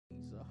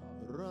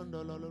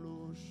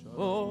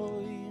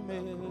Oh,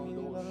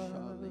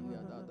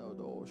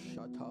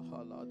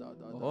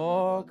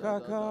 oh,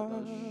 kaka.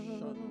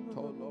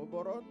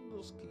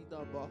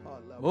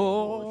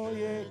 Oh,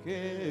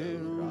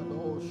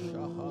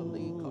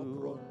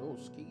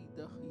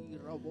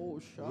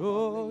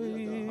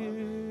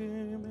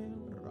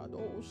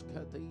 Rados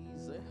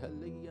Katize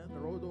Helian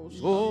Rodos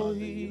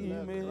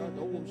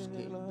Rados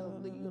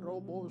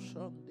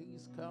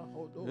Roboshandis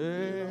Kahodo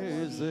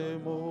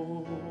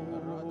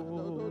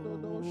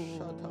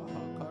Shata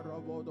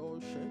Karavodo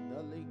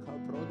Shendalika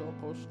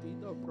Prodokoski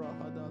the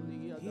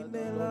Brahadalia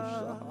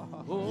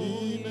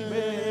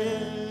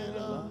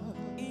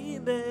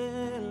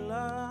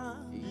Imela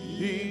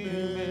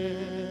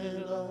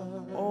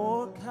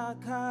O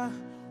Kaka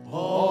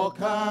O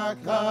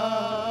Kaka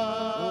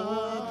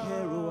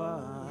Kerua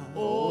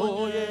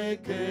O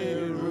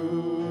Yekeru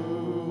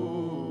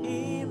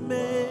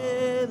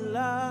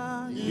Imela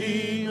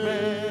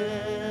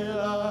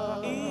Imela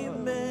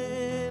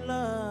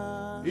Imela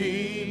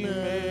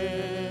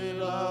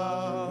Imela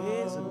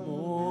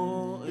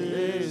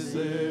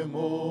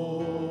Ezemo.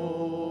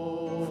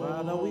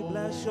 Father, we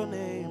bless your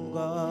name,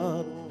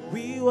 God.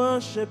 We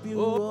worship you,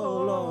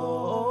 O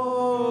Lord.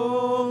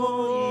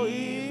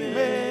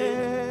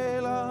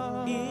 Imela,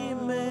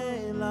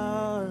 Imela,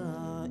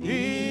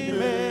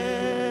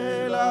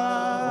 Imela,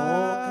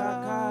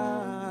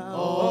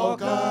 O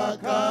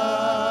Kaka,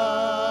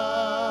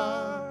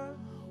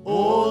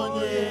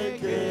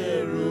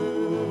 Onyekeru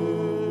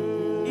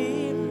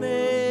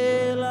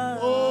Imela,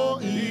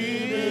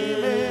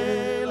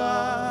 Imela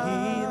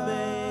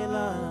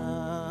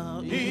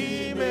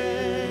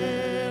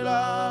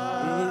Imela,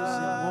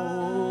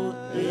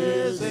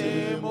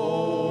 Ezemo.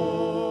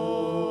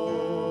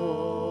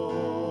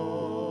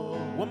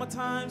 One more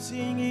time,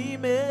 sing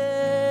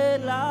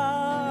Imela,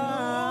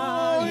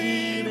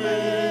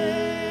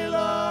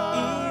 Imela,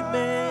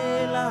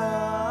 Imela,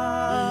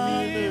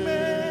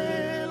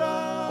 Imela,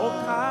 O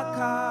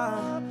Kaka,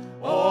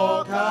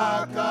 O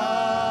Kaka,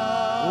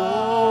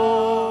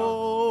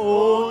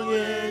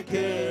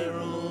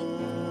 Onyekeru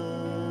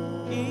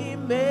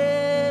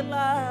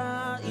Imela,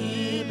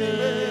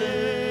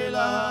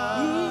 Imela,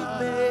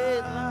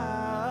 Imela,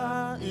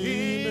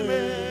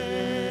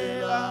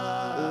 Imela,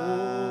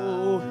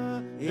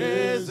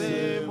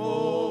 Ezemo.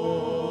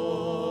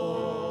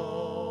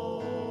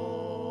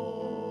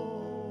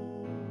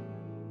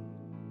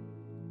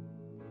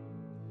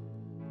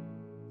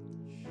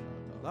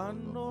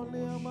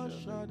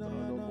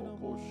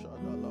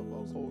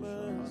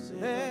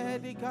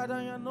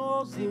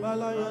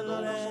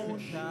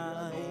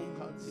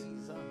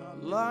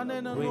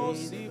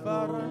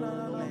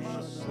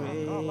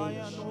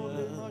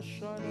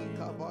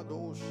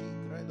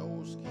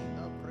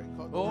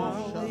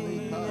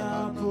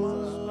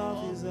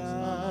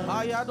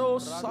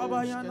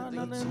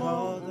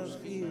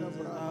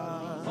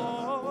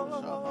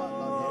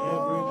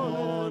 every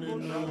morning,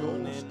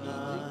 noon and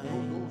night.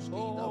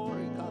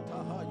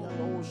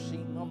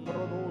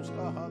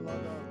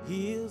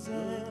 He is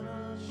an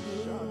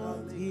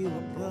unshield, he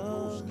will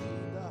come.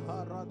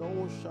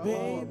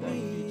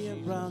 Baby, a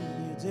brand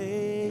new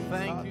day.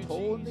 Thank you, Jesus.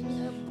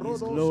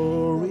 His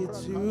glory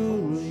to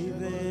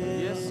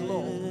reveal. Yes,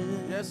 Lord.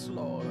 Yes,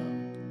 Lord.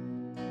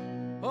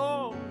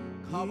 Oh,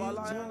 He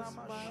just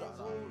my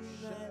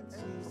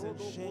sins and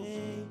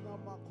shame.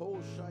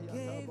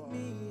 Gave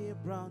me a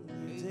brand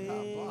new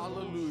day.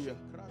 hallelujah.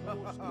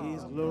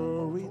 His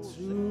glory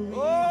to reveal.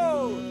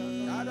 Oh,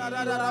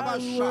 I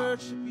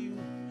worship you.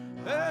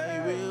 I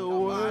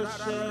will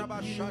worship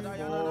you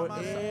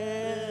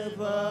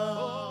forever.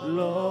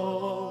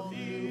 Love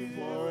you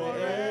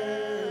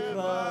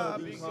forever.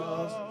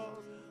 Because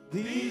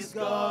this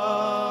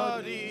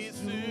God is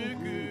too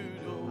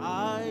good.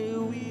 I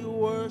will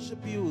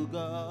worship you,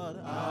 God.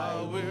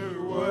 I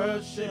will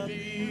worship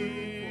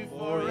you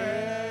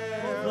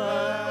forever.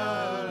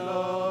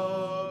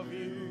 Love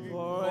you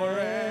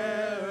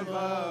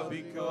forever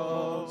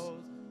because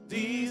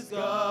this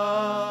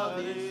God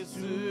is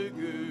too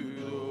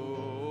good.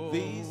 Oh.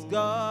 This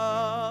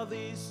God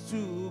is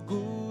too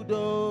good.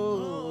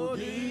 Oh,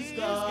 This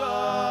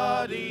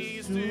God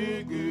is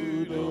too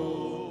good.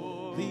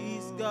 Oh.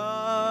 This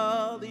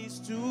God is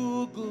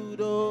too good.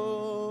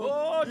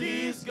 Oh,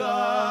 this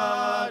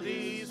God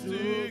is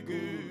too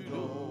good.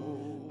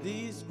 Oh.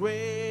 This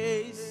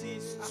grace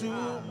is too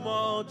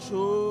much.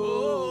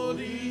 Oh,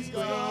 this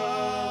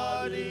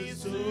God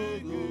is too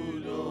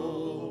good.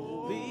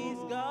 Oh. This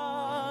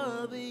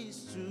God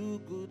is too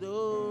good.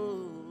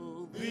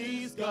 Oh,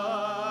 This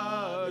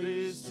God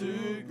is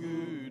too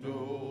good. Oh.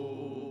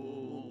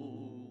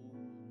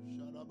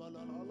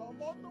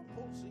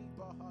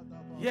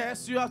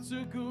 Yes, you are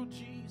too good,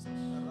 Jesus.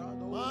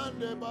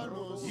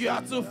 You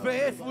are too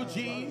faithful,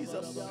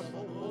 Jesus.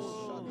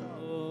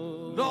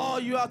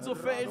 Lord, you are too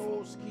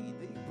faithful.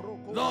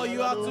 Lord,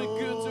 you are too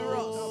good to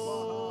us.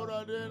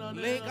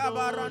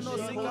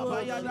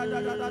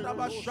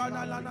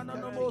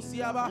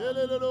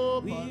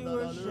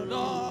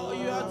 Lord,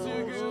 you are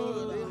too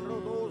good.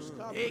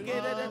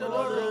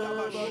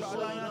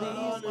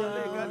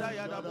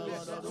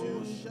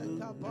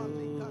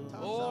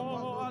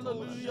 Oh,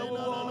 hallelujah, we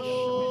worship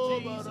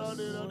you, Jesus.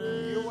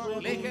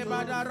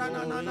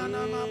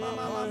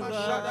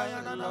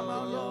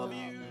 Love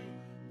you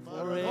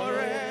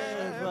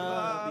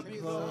forever,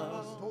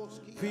 because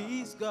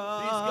Peace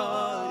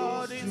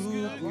God is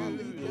good.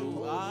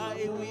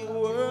 I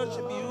will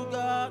worship you,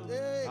 God.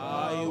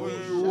 I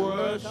will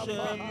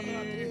worship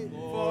you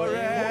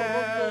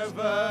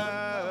forever.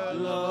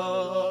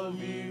 Love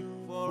you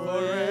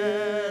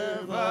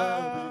forever,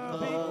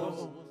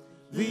 because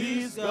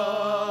this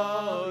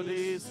God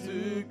is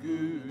too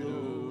good.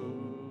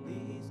 Oh.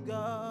 This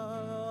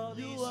God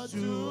is too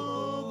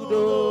good.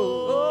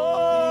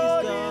 Oh,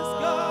 this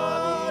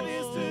God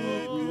is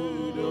too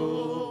good.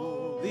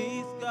 Oh.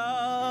 This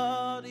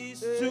God is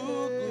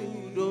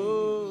too good.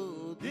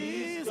 Oh.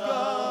 This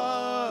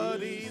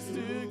God is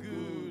too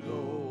good.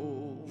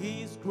 Oh.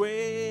 His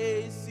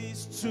grace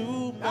is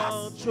too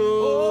much.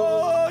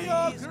 Oh,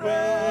 your His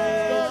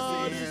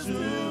grace is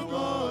too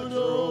much.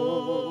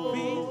 Oh.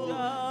 His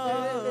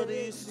God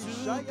is too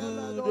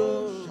good. Oh.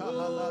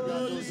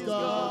 This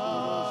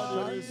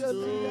God is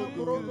too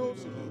good.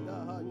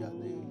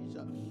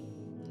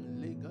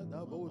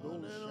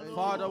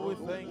 Father, we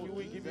thank you.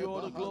 We give you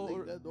all the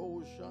glory.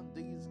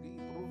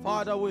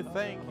 Father, we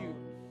thank you.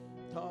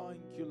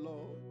 Thank you,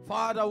 Lord.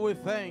 Father, we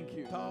thank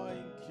you.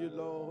 Thank you,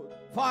 Lord.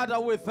 Father,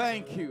 we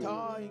thank you.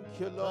 Thank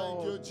you,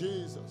 Lord. Thank you,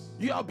 Jesus.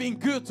 You have been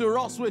good to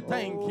us. We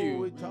thank We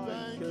you.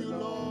 thank you,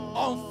 Lord.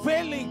 Lord.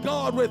 Unfailing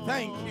God, we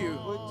thank you.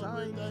 We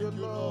thank you,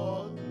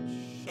 Lord.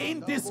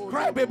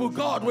 Indescribable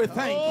God, we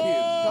thank you.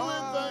 Oh, we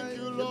thank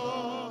you,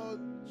 Lord.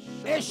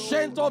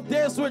 Ancient of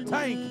days, we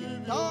thank you.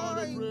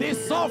 The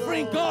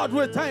sovereign God,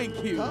 we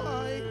thank you.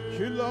 Thank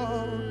you,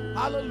 Lord.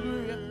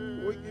 Hallelujah.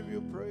 We give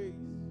you praise.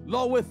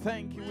 Lord, we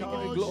thank you. We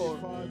give you glory.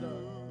 Father.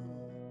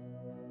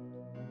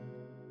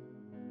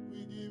 We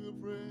give you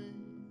praise.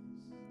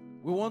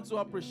 We want to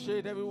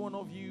appreciate every one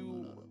of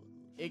you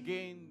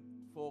again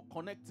for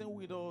connecting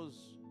with us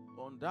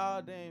on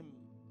Diadem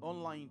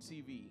Online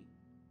TV.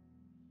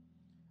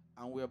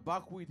 And we're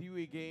back with you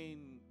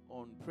again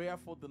on Prayer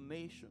for the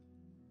Nation.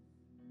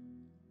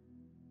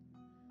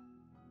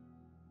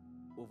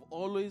 We've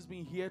always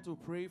been here to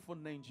pray for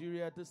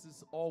Nigeria. This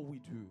is all we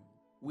do.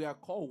 We are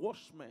called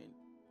Watchmen.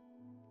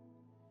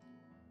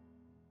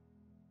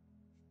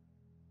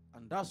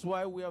 And that's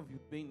why we have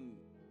been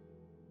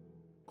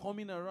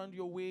coming around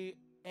your way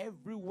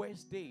every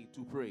Wednesday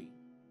to pray.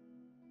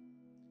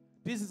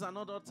 This is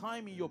another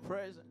time in your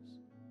presence,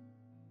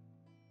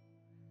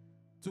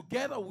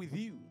 together with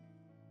you,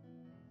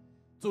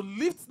 to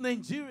lift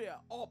Nigeria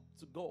up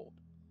to God,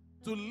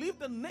 to lift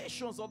the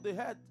nations of the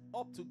earth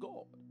up to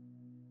God.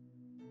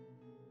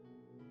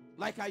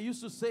 Like I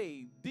used to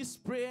say, these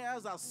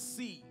prayers are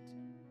seed.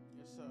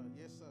 Yes, sir.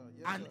 Yes, sir.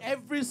 Yes, And sir.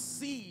 every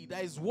seed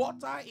that is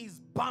water is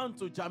bound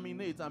to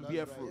germinate and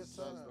bear fruit. Yes,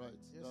 that's right.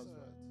 Yes, That's sir.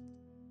 right.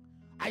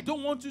 I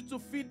don't want you to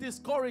feel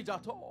discouraged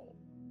at all.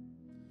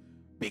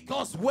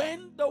 Because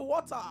when the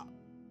water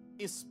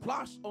is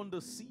splashed on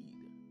the seed,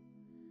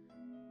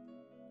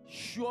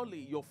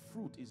 surely your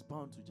fruit is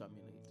bound to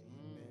germinate.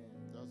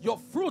 That's Your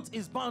fruit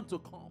is bound to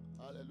come.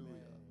 Hallelujah.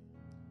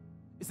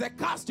 It said,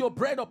 cast your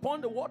bread upon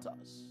the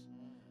waters.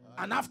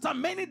 And after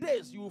many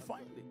days, you will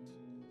find it.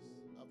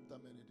 After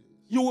many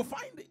days. You will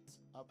find it.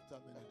 After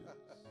many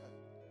days.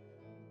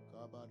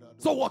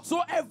 So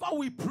whatsoever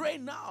we pray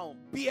now,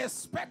 be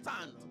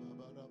expectant.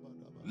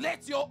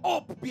 Let your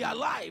hope be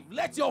alive.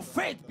 Let your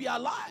faith be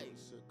alive.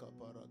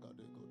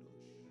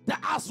 That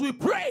as we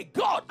pray,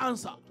 God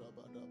answers.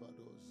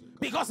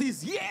 Because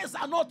his ears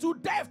are not too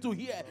deaf to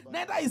hear,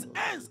 neither his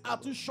hands are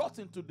too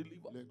shortened to deliver.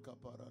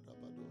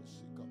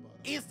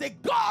 Is the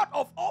God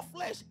of all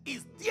flesh.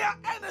 Is there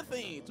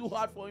anything too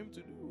hard for him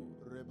to do?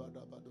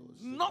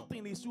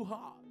 Nothing is too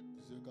hard.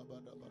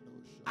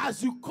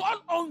 As you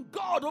call on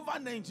God over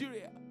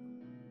Nigeria,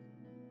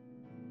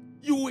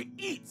 you will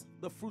eat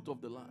the fruit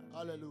of the land.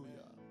 Hallelujah.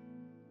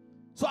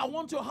 So I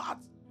want your heart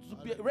to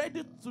be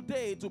ready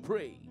today to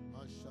pray.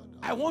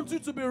 I want you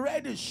to be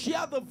ready.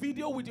 Share the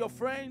video with your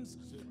friends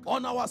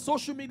on our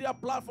social media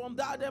platform,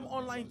 Diadem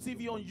Online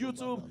TV on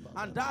YouTube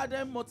and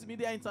Diadem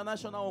Multimedia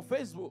International on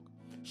Facebook.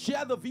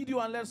 Share the video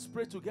and let's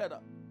pray together.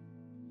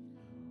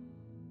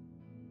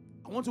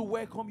 I want to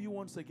welcome you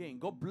once again.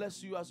 God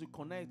bless you as you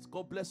connect.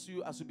 God bless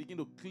you as you begin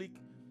to click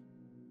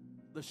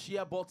the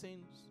share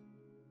buttons.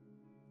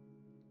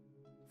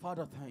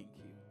 Father, thank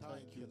you.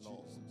 Thank you,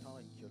 Lord.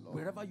 Thank you, Lord.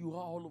 Wherever you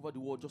are all over the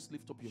world, just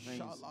lift up your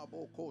hands.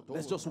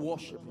 Let's just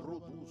worship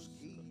him.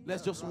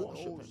 Let's just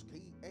worship him.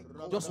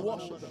 Just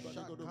worship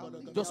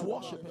him. Just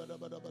worship him.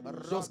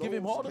 Just give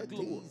him all the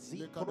glory.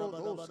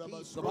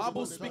 The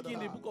Bible speaking in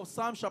the book of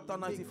Psalm chapter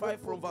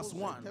 95 from verse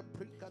 1.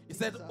 It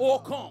said, "Oh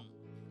come,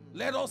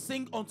 let us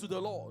sing unto the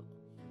Lord.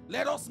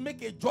 Let us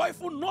make a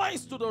joyful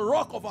noise to the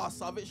rock of our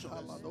salvation.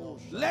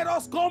 Let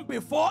us come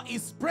before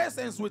his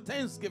presence with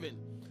thanksgiving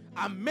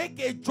and make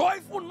a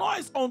joyful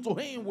noise unto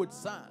him with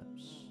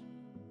psalms.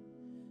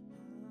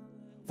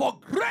 For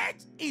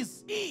great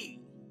is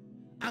he,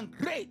 and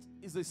great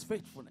is his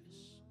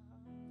faithfulness.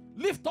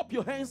 Lift up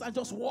your hands and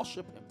just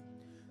worship him.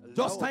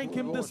 Just thank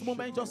him this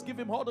moment. Just give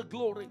him all the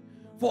glory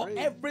for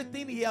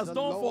everything he has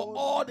done, for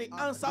all the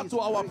answer to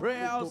our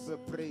prayers.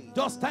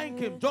 Just thank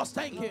him. Just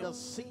thank him.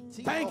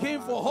 Thank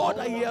him for all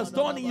that he has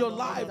done in your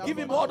life. Give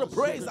him all the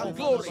praise and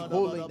glory.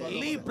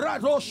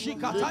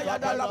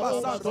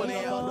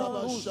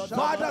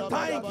 Father,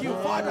 thank you.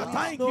 Father,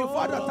 thank you.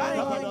 Father,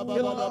 thank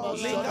you.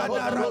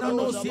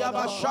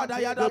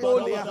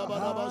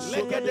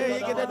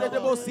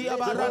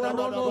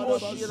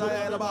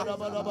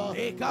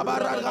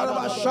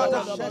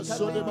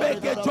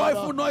 Make a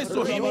joyful noise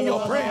to him in your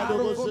prayer.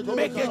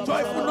 Make a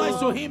joyful noise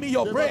to him in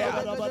your prayer.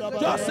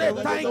 Just say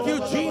thank you,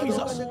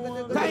 Jesus.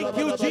 Thank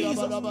you,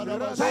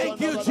 Jesus. Thank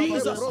you,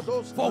 Jesus,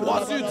 for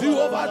what you do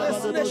over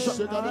this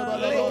nation.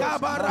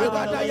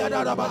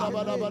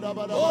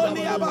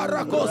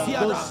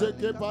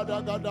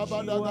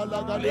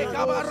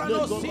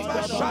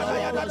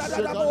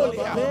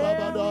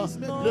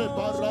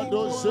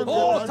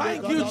 Oh,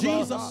 thank you,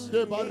 Jesus.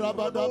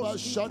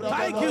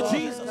 Thank you,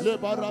 Jesus.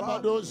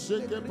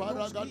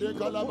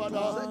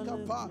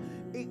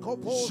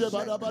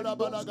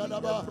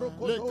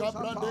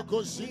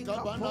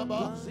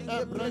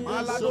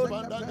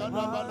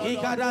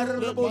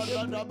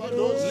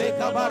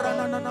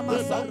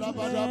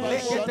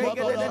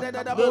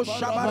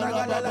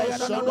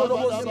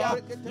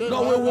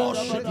 Lord, we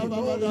worship you.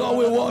 Lord,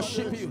 we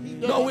worship you.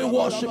 Lord, we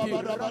worship you.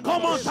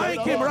 Come on,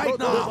 thank him right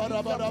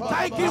now.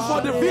 Thank him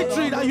for the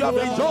victory that you have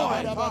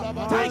enjoyed.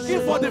 Thank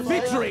him for the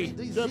victory.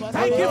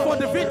 Thank him for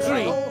the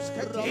victory.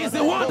 He's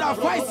the one that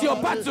fights your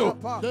battle.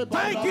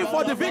 Thank him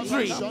for the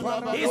victory.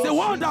 He's the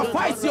one that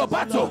fights your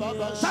battle.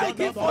 Thank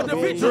him for the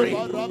victory.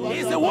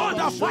 He's the one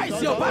that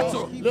fights your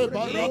battle.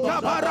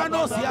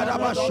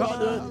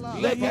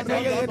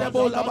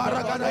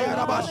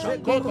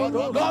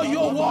 Lord,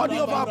 you're worthy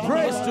of our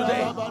praise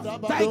today.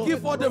 Thank you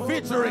for the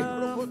victory.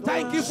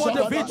 Thank you for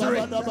the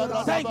victory.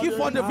 Thank you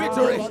for the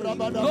victory.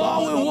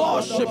 Lord, we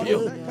worship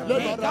you.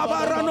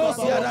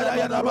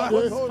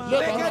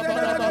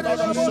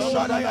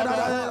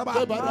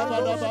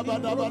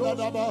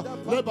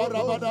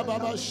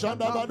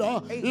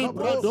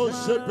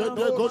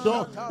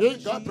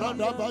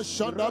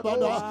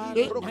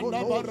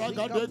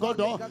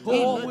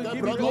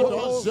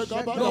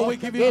 Lord, we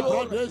give you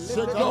glory.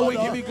 Lord, we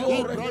give you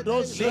glory.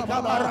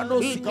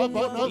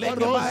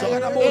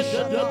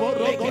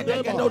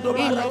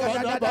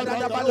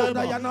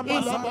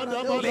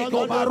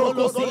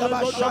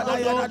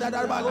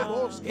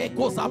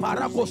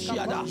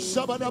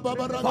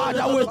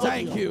 Father, we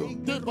thank you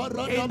in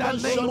the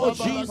name of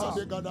Jesus.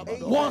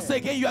 Once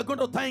again, you are going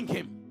to thank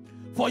him.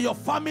 For your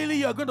family,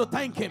 you are going to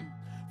thank him.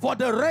 For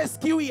the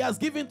rescue he has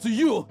given to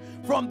you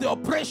from the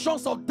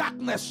oppressions of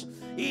darkness.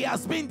 He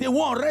has been the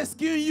one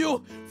rescuing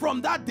you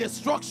from that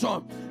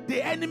destruction.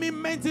 The enemy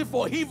meant it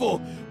for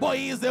evil, but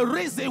he is the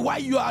reason why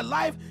you are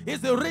alive. He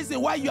is the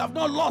reason why you have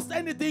not lost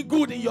anything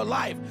good in your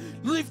life.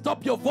 Lift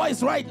up your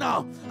voice right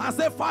now and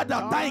say,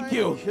 Father, thank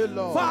you.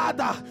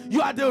 Father,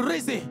 you are the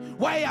reason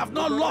why I have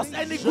not lost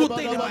any good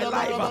thing in my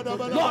life.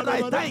 Lord,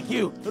 I thank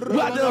you.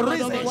 You are the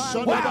reason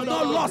why I have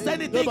not lost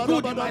anything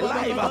good in my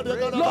life.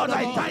 Lord,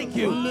 I thank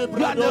you.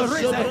 You are the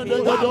reason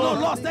why I have not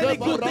lost any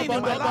good thing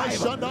in my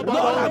life. Lord,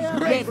 I'm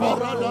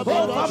grateful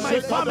over my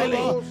family.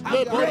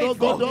 I'm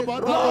grateful.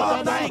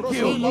 Lord, thank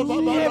you.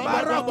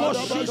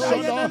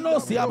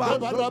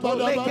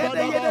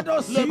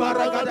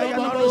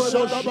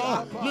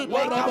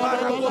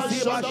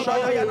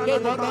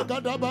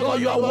 Lord,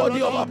 you are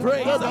worthy of our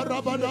praise.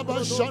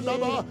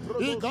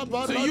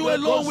 To you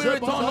alone we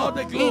return all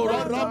the glory.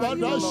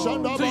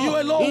 To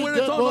you alone we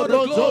return all the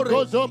glory.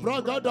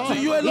 To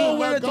you alone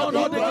we return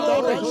all the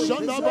glory.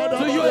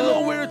 To you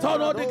alone we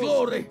return all the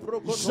glory.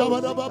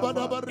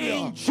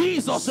 In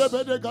Jesus'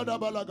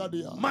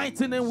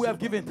 mighty name we have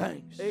given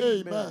thanks.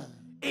 Amen.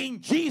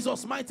 In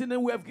Jesus' mighty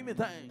name we have given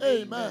thanks.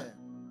 Amen.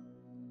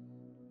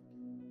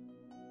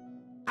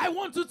 I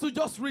want you to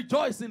just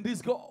rejoice in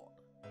this God,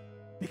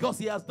 because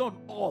he has done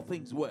all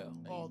things well.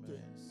 All things.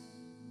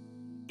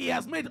 He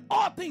has made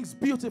all things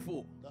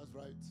beautiful. That's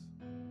right.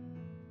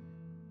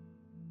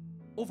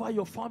 Over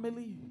your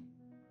family,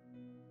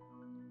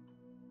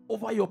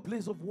 over your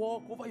place of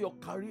work, over your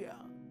career,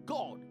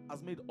 God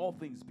has made all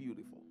things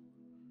beautiful.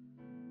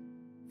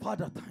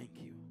 Father, thank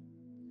you.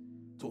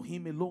 To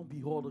him alone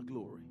be all the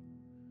glory.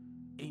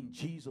 In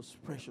Jesus'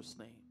 precious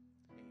name.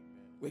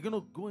 We're going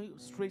to go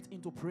straight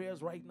into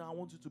prayers right now. I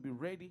want you to be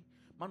ready.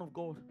 Man of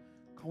God,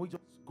 can we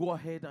just go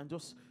ahead and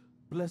just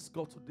bless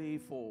God today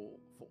for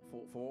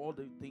all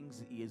the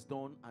things he has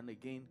done? And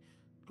again,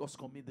 God's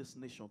commit this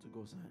nation to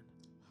God's hand.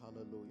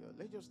 Hallelujah.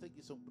 Let's just take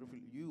it some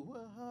briefly. You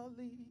are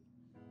highly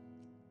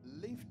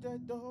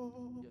lifted up.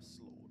 Yes,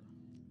 Lord.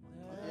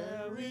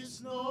 There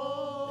is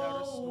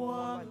no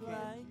one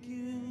like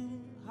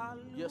you.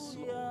 Hallelujah. Yes,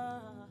 Lord.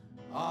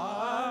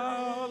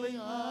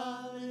 Hallelujah.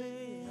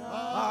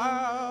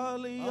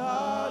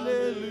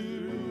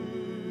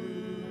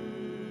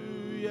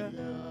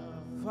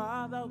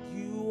 Father,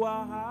 you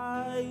are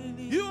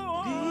highly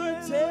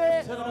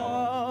lifted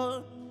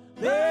up.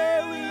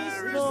 There is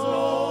no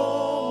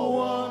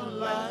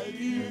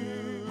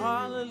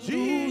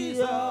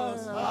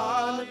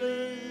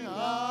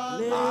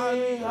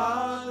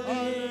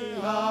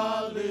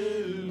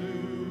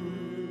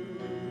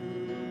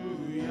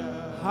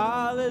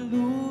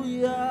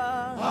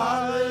Hallelujah.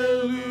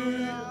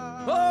 Hallelujah.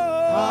 Oh,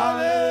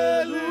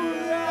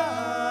 Hallelujah.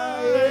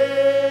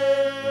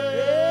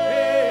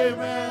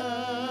 Amen.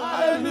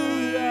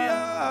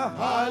 Hallelujah.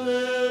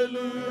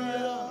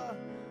 Hallelujah.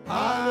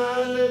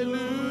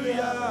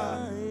 Hallelujah.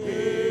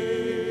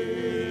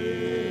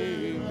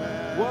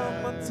 Amen. One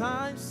more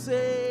time,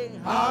 say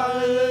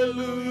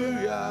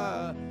Hallelujah.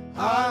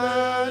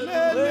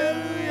 Hallelujah.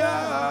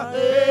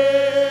 Amen.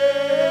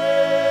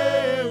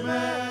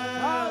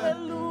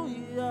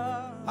 hallelujah.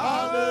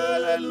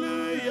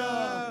 Hallelujah.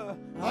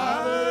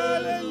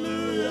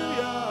 Hallelujah.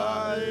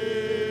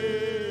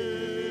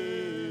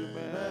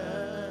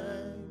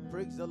 Amen.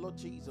 Praise the Lord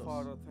Jesus.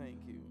 Father,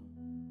 thank you.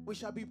 We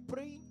shall be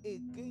praying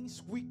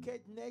against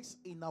wickedness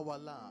in our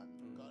land.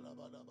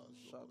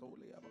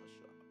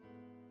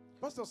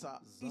 Pastor sir,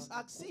 it's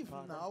as if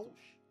now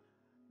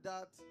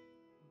that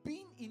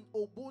being in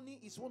Oboni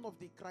is one of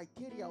the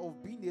criteria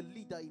of being a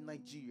leader in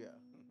Nigeria.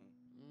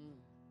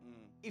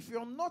 If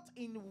you're not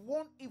in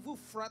one evil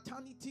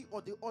fraternity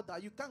or the other,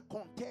 you can't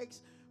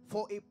contest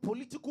for a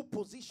political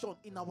position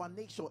in our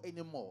nation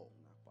anymore.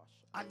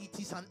 And it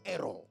is an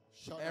error.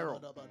 Error.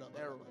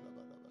 Error.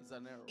 It's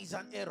an error. It's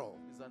an error.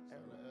 It's an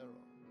error.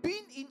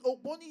 Being in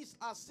Oboni is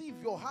as if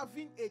you're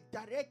having a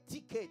direct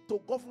ticket to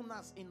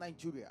governance in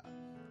Nigeria,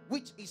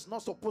 which is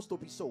not supposed to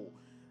be so.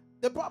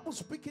 The Bible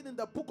speaking in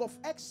the book of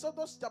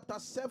Exodus chapter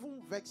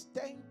 7 verse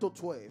 10 to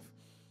 12.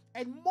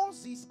 And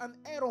Moses and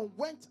Aaron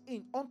went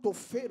in unto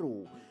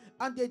Pharaoh,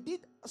 and they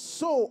did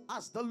so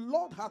as the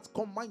Lord had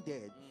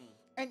commanded.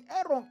 And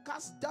Aaron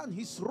cast down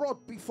his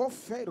rod before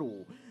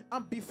Pharaoh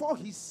and before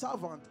his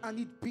servant, and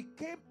it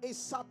became a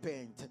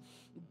serpent.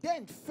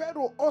 Then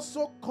Pharaoh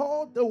also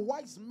called the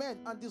wise men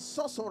and the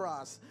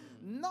sorcerers,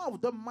 now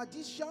the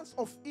magicians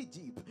of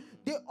Egypt.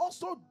 They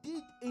also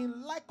did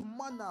in like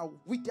manner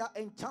with their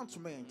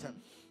enchantment.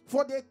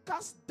 For they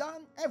cast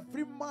down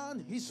every man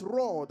his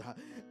rod,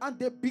 and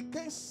they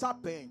became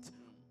serpents.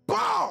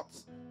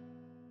 But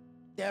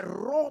the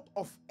rod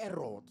of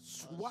Aaron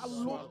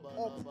swallowed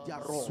up their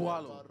rod.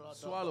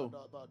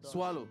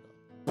 Swallow.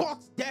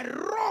 But the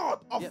rod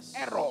of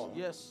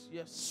Aaron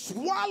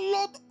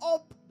swallowed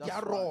up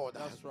their rod.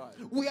 That's right.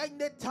 We are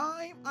in a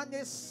time and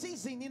a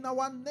season in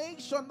our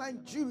nation,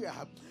 Nigeria,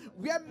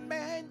 where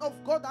men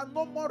of God are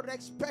no more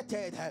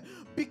respected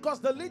because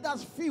the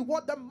leaders feel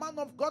what the man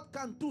of God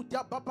can do,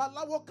 their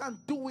babalawo can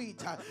do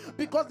it,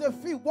 because they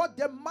feel what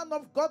the man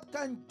of God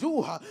can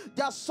do,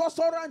 their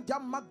sorcerer and their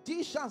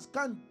magicians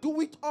can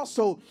do it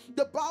also.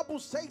 The Bible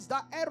says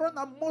that Aaron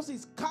and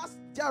Moses cast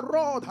their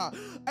rod,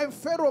 and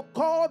Pharaoh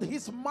called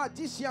his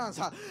magicians,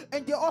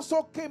 and they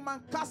also came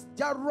and cast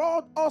their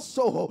rod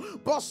also.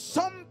 But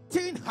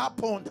something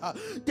happened.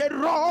 The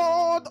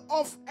rod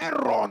of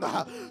Aaron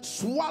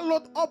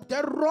swallowed up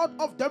the rod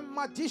of the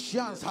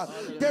magicians.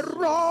 The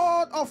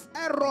rod of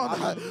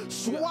Aaron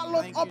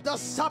swallowed up the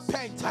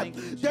serpent.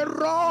 The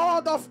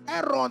rod of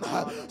Aaron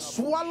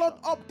swallowed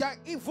up the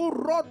evil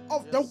rod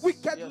of the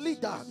wicked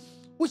leader.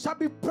 We shall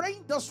be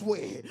praying this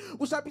way.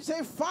 We shall be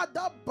saying,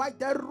 Father, by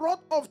the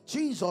rod of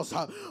Jesus,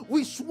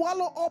 we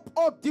swallow up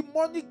all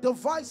demonic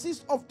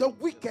devices of the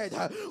wicked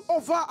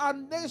over our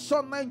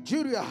nation,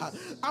 Nigeria,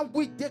 and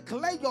we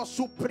declare your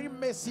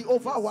supremacy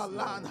over our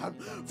land.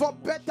 For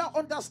better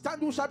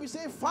understanding, we shall be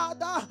saying,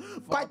 Father,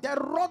 by the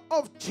rod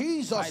of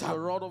Jesus, By the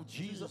rod of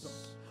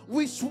Jesus,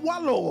 we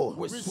swallow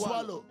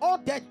all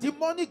the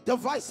demonic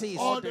devices,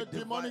 all the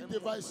demonic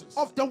devices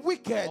of the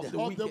wicked,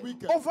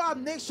 over our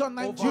nation,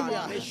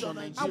 Nigeria,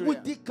 and we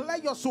declare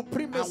your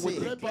supremacy.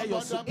 In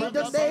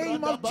the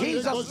name of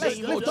Jesus, let's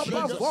lift up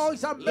our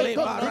voice and make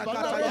a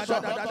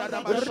declaration.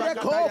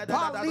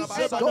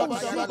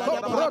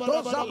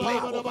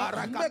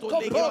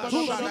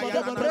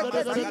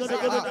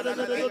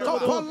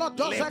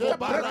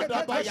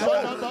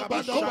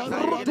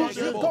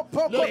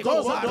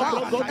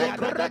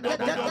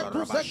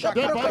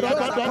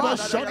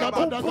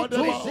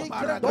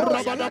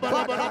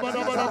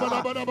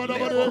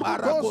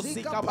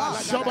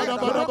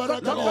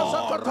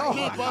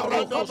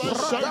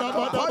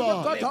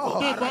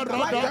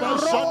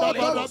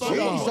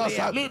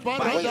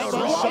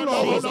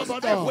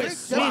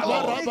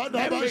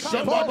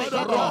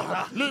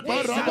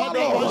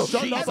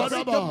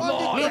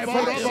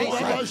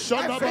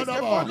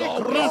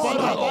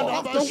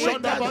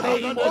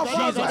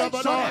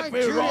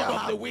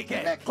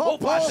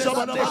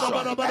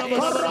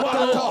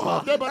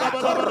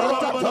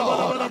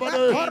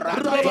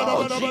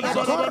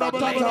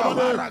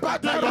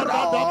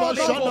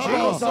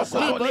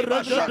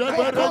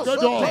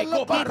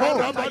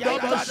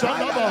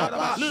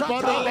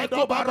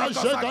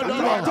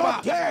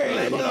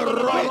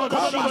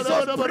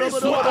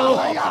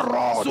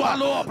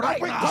 Swallow up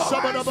right now.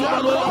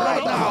 Swallow up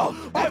right now.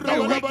 Every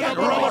wicked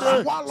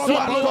rod.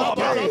 Swallow up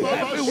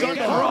every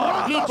wicked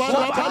rod.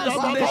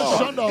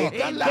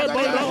 In the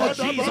name of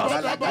Jesus.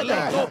 Let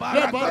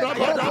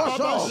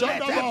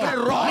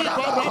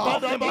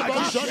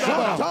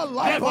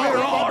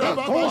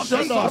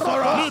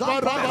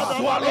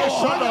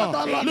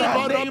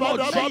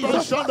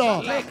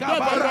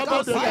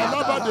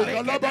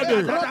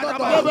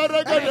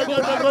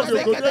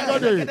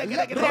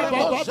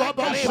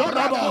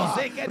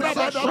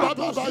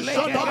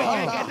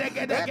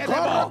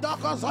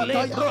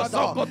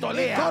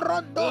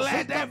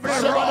Let every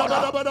rod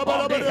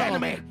of the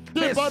enemy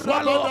be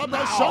swallowed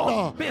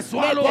now. Be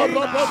swallowed now. In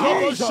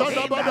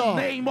the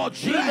name of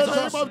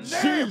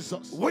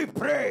Jesus. We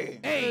pray.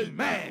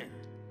 Amen.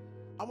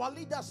 Our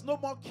leaders no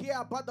more care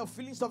about the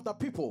feelings of the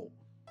people,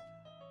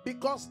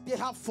 because they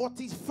have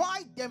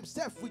fortified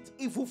themselves with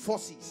evil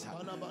forces,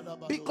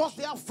 because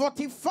they have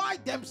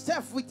fortified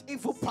themselves with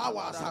evil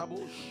powers,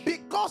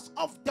 because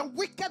of the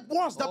wicked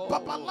ones, the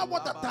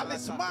babalawo, the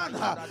talisman,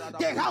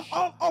 they have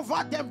all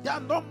over them. They are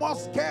no more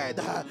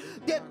scared.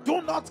 They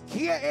do not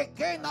care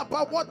again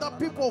about what the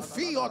people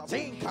feel or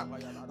think.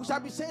 We shall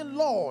be saying,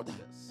 Lord,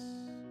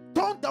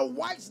 turn the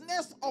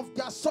wiseness of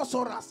their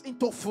sorcerers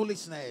into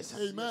foolishness.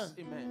 Amen.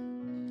 Amen.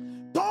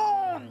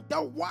 Turn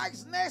the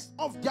wiseness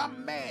of their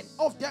men,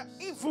 of their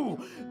evil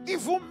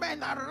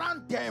men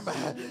around them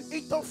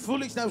into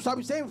foolishness. Shall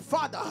we say,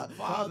 Father,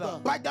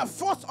 by the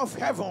force of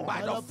heaven,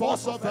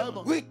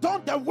 we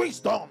turn the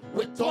wisdom,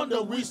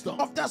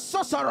 of the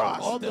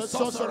sorcerers,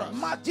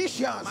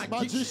 magicians,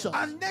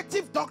 and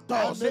native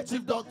doctors,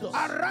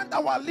 around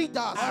our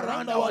leaders,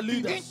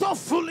 into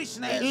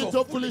foolishness,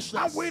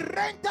 and we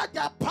render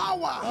their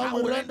power,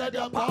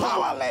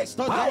 powerless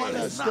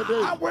today,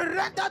 and we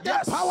render them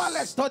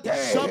powerless today.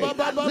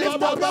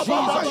 Lift up your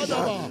voice.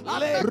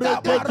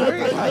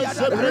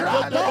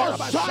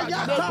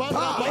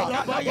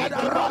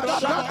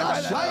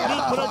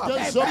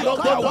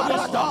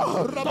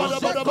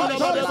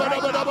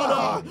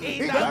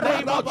 In the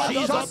name of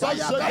Jesus,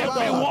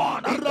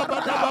 everyone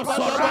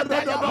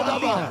surrounded our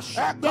leaders,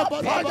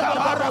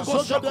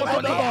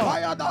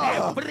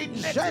 every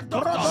native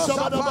doctor,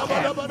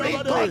 every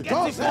negative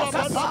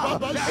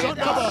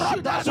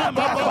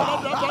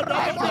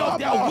of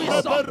their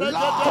wisdom,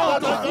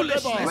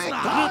 foolishness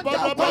now.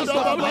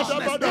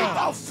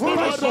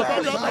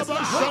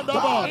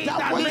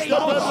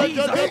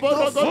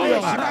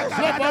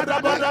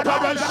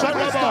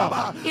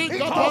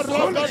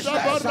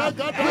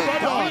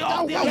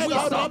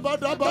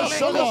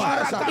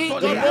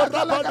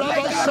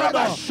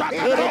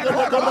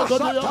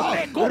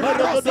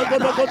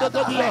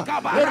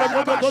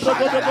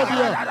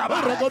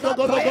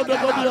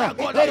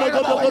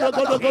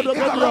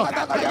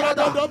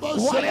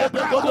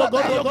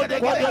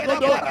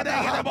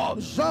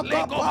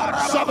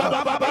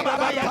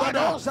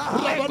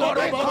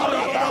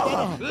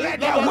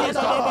 Their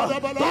wisdom, the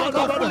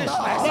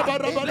foolishness.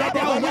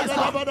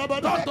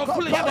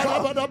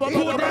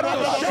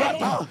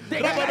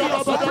 In the name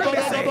of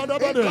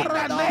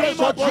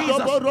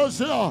Jesus,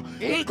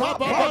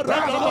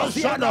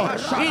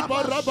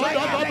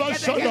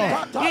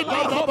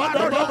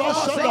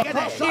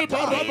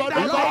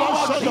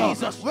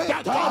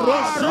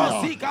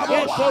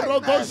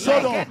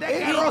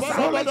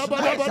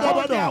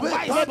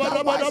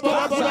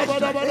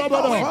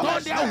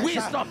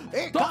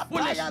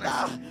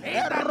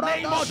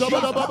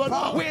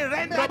 we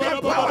render them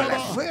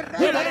powerless. We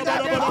render them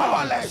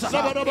powerless. In the name of Jesus, we render them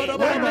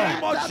powerless.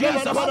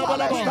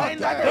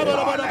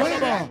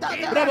 In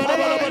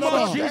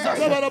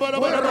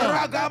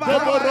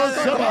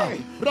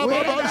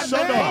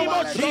the name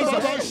of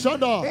Jesus,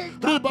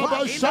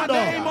 in the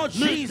name of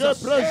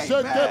Jesus.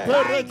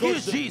 Thank you,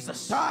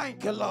 Jesus.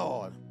 Thank you,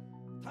 Lord.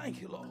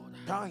 Thank you, Lord.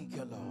 Thank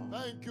you, Lord.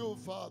 Thank you,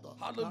 Father.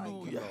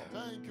 Hallelujah.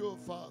 Thank you,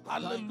 Father.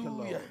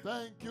 Hallelujah.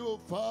 Thank you,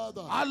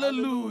 Father.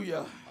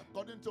 Hallelujah.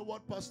 According to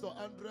what Pastor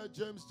Andre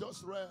James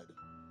just read,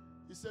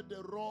 he said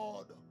the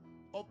rod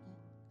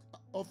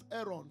of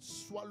Aaron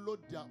swallowed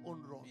their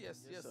own rod.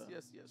 Yes.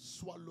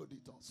 Swallowed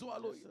it up.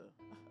 Swallow it.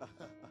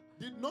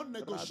 Did not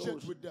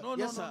negotiate with them. No.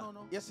 Yes, sir.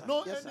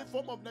 No, Yes, any sir.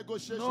 form of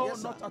negotiation. No,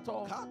 Yes, not at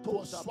all.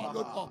 was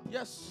swallowed up.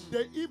 Yes.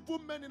 The evil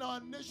men in our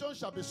nation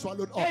shall be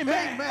swallowed up.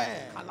 Amen.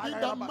 In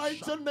the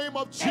mighty name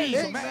of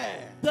Jesus.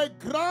 Amen. The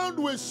ground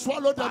will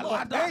swallow them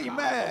up.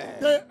 Amen.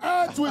 The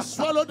earth will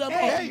swallow them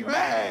up.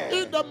 Amen.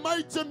 In the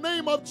mighty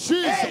name of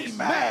Jesus.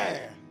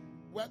 Amen.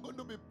 We're going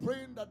to be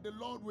praying that the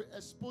Lord will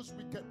expose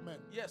wicked men.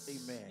 Yes.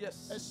 Amen.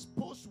 Yes.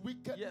 Expose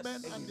wicked Yes.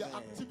 men and their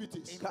Amen.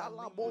 activities.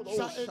 Amen.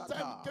 Sir, a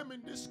time came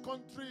in this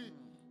country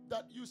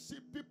that you see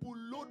people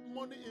load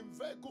money in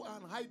vehicle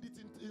and hide it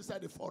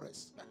inside the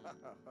forest.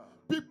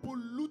 People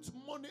loot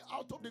money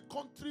out of the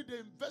country, they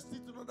invest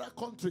it in another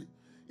country.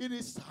 It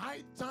is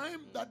high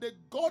time that the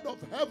God of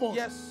heaven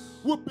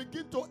will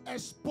begin to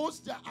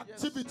expose their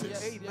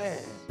activities.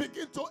 Amen.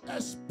 Begin to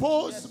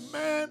expose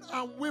men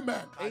and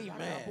women.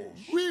 Amen.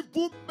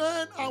 Evil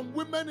men and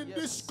women in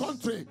this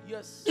country.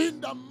 Yes. In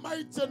the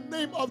mighty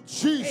name of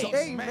Jesus.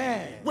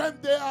 Amen. When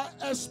they are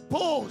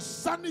exposed,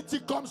 sanity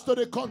comes to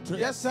the country.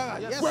 Yes, sir.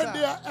 Yes, When sir.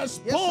 they are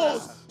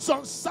exposed,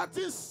 some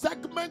certain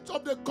segment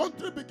of the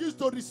country begins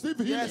to receive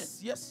healing.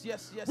 Yes.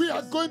 We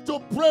are going to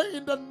pray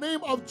in the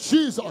name of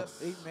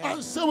Jesus.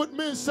 And say with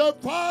me, say,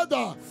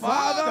 Father,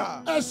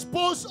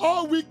 expose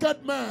all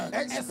wicked men.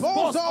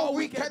 Expose all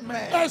wicked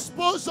men.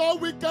 Expose all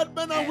wicked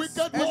men and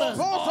wicked women. Expose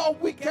all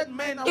wicked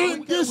men and in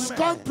wicked this women.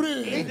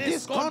 country. In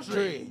this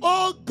country.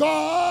 Oh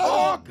God.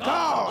 Oh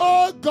God.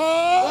 Oh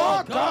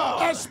God. Oh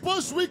God.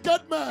 Expose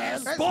wicked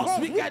men. Expose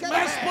wicked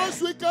men.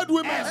 Expose wicked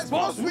women.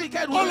 Expose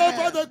wicked women. All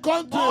over the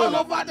country. All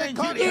over the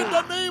country. In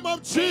the name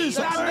of Jesus.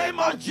 In the name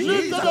of Jesus.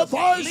 Lift up the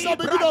voice and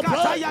begin to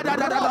pray.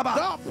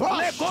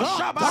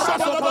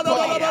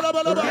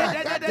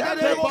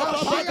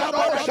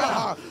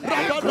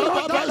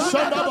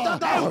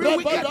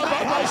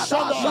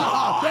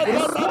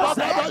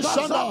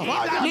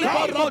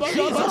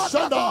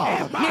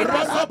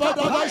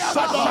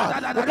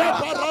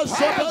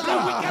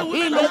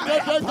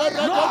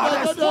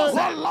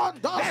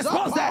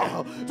 Expose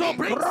them to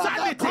bring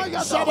sanity.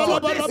 Expose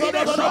them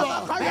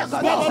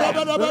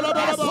in the name of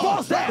Jesus.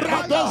 Expose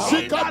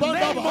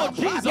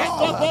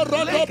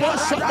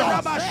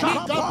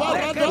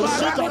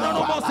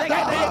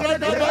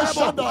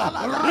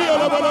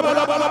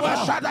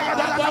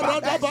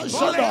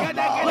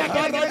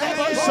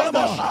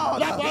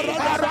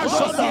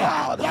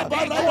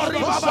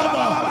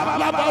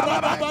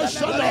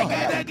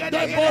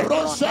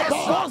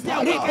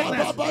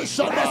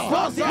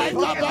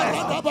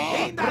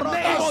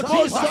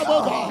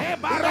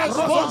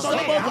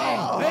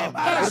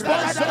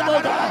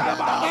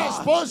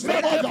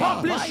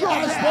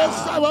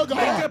them,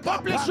 make a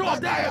public show of them. Make a public show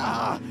of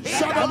them. In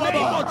the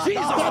name of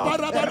Jesus.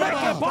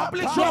 Make a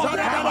public show of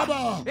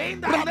them.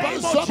 In the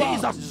name of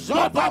Jesus.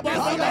 No public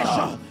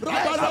relation.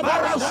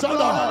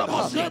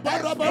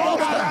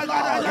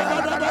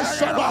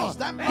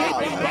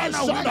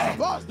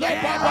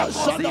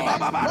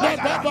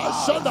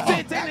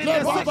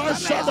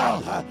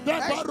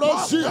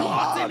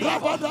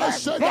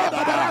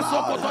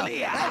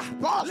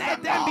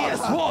 Let them be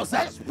exposed.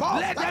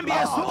 Let them be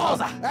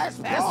exposed. In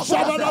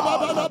the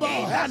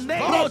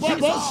name of Jesus. Make a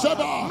public show of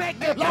them.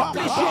 Make a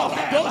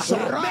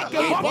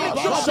public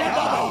show of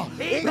them.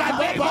 In the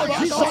name of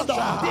Jesus.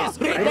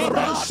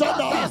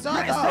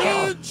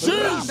 In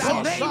Jesus'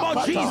 name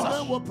of Jesus.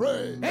 We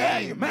pray.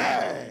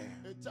 Amen.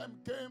 A time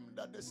came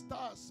that the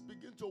stars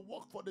begin to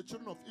work for the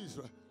children of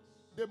Israel.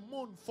 The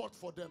moon fought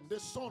for them. The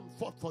sun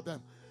fought for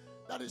them.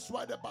 That is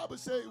why the Bible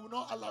says it will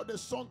not allow the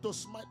sun to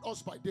smite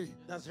us by day.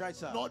 That's right,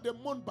 sir. Nor the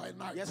moon by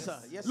night. Yes, sir.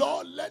 Yes,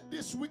 Lord, let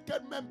these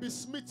wicked men be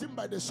smitten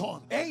by the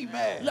sun.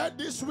 Amen. Let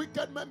these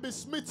wicked men be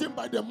smitten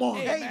by the moon.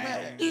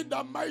 Amen. In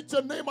the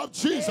mighty name of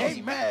Jesus.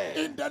 Amen.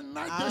 In the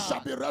night they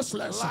shall be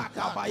restless.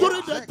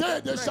 During the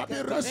day they shall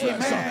be restless.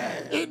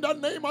 Amen. In the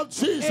name of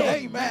Jesus.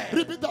 Amen.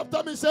 Repeat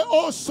after me. Say,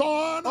 oh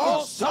sun.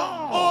 Oh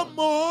sun. Oh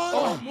moon.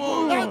 Oh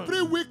moon.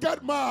 Every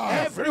wicked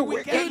man. Every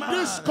wicked in man.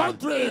 this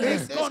country. In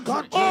this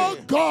country. Oh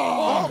God.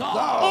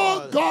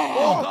 Oh God.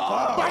 Oh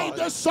God. By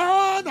the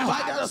sun.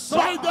 By the sun.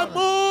 By the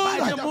moon.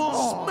 By the moon.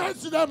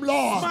 Smite them,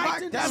 Lord.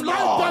 Smite them,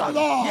 Smite Lord. them,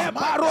 Lord. Yeah,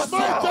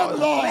 Smite them,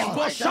 Lord.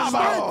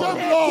 Smite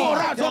them, Lord.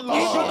 In the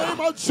name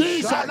of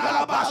Jesus. Lord,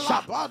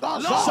 smite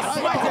them. Lord,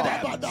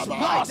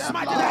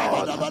 smite them.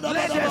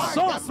 Let the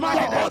sun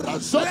smite them.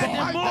 Let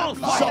the moon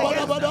fight them.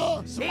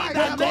 In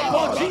the name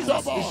of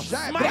Jesus.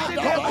 Smite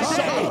them every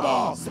day.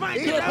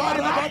 Smite them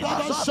every night.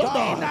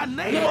 In the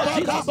name of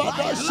Jesus.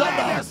 Let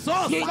the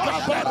sun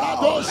smite them. Let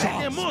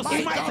the moon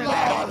smite them.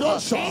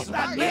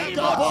 In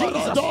the name of Jesus.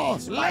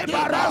 Let the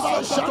sun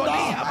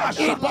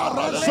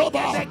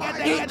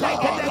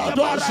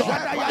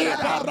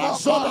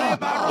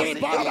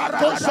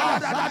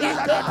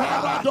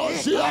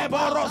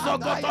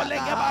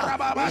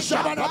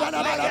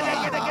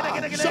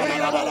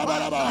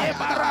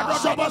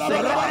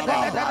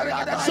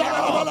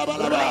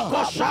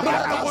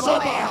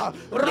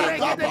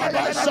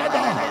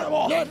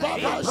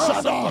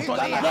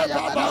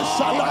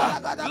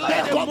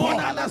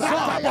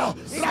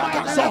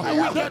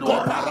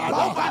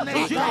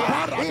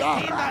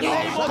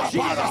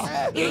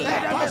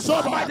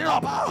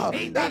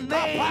in the name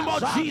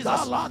of Jesus.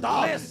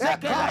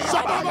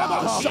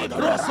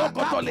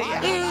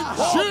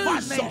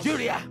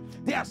 Nigeria,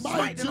 they are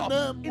smiting up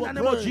in the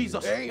name of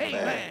Jesus.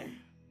 Amen.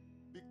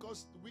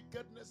 Because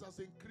wickedness has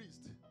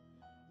increased,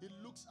 it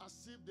looks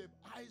as if the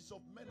eyes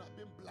of men have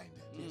been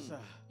blinded. Yes, sir.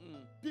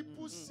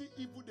 People see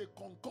evil, they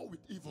concur with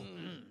evil.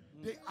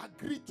 They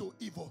agree to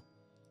evil.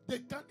 They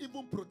can't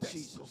even protest.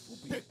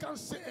 Jesus. They can't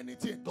say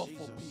anything. God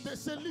forbid. They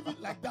say leave it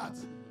like that.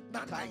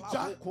 Now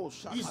Niger,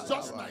 it's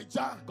just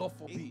Niger. God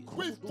forbid.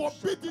 We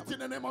forbid it in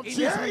the name of In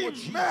Jesus. the name of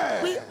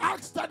Jesus. We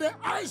ask that the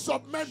eyes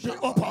of men be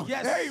open.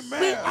 Yes.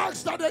 We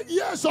ask that the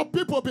ears of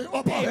people be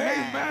open.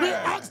 Amen. We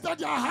ask that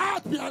their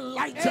heart be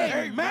enlightened.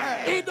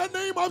 Amen. In the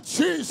name of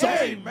Jesus.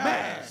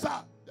 Amen.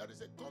 Sir, there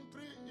is a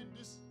country in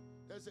this.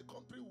 There's a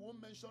country we won't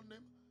mention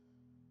name.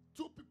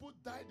 2 people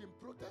died in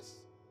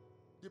protest.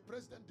 The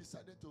president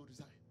decided to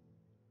resign.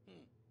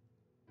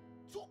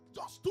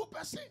 Just 2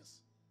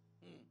 persons.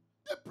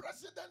 The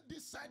president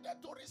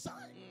decided to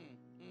resign.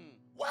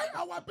 Why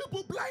are our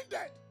people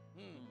blinded?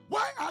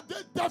 Why are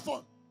they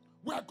deafened?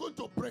 We are going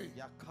to pray.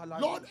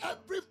 Lord,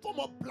 every form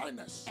of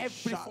blindness,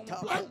 Every form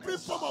of every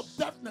form of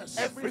deafness,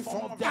 Every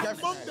form of deafness.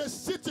 among the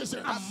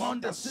citizens, among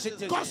the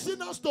citizens. causing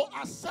us to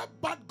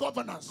accept bad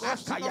governance,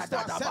 Causing us to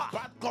accept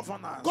bad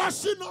governance.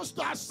 causing us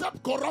to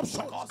accept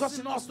corruption,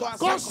 Causing us to accept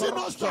causing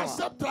us to corruption.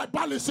 accept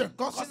tribalism.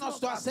 Causing us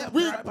to accept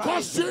We tribalism.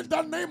 cause you in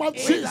the name of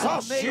In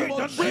Jesus. the name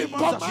of We Jesus.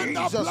 command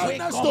the Jesus.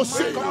 blindness We to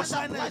see. command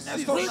blindness to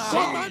We see.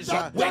 command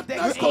the With the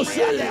deafness to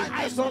see. the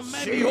eyes of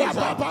men be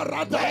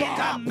opened. In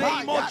the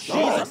name of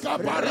Jesus. Let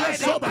the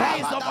eyes of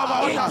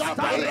our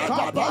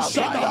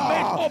understanding be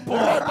open.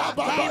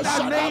 In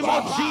the name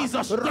of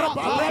Jesus.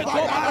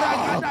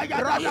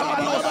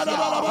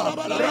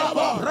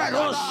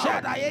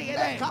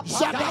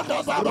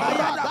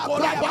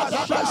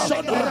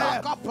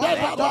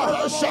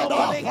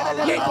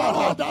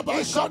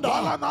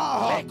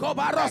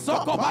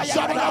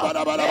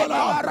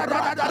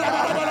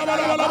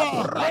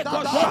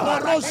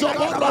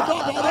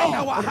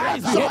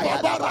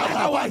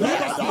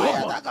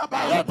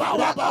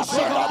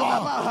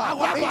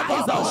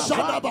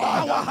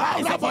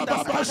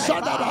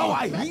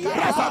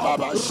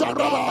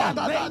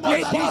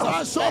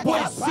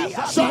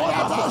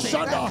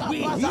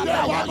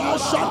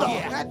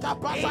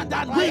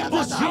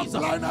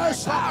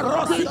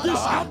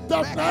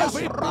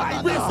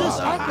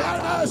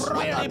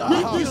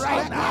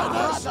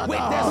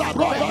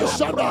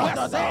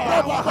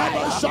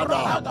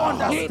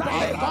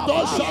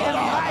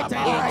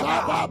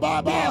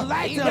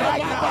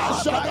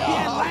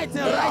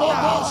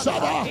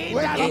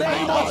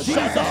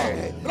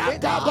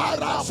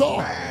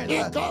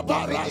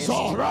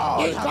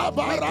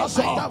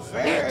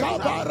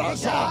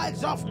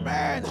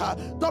 Of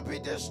men to be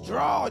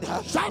destroyed. We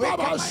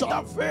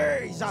command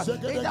the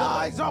face in the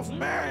eyes of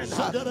men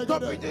to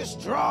be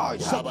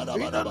destroyed.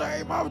 In the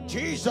name of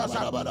Jesus,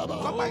 command the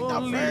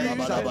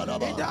face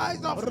in the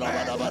eyes of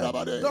men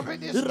to be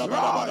destroyed.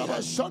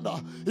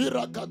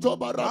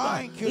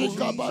 Thank you,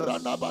 Jesus.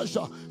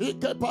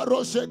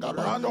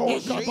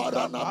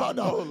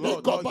 We disarm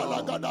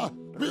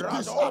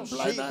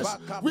blindness,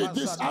 we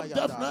disarm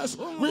deafness,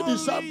 we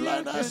disarm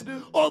blindness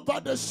over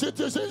the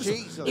citizens.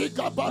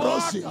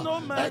 What no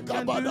man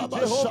can do,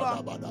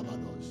 Jehovah.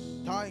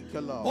 Thank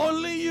you, Lord.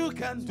 Only you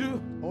can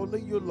do.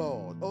 Only you,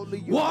 Lord. Only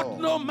you, What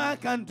Lord. no man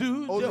can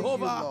do, Only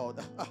Jehovah. you, Lord.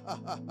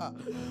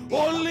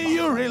 Only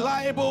you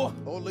reliable.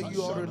 Only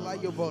you are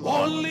reliable,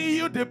 Lord. Only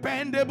you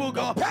dependable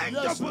God.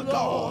 Dependable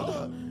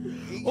God.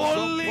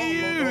 Only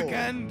you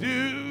can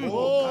do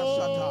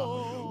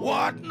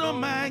what no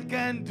man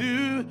can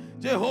do,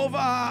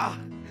 Jehovah.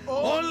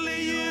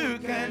 Only you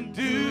can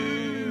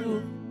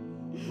do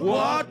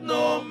what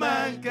no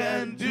man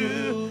can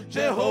do,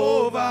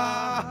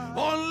 Jehovah.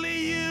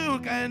 Only you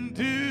can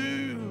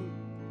do.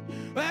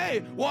 Hey,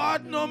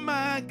 what no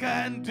man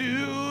can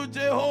do,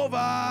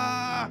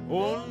 Jehovah.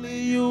 Only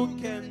you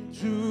can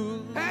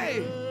do.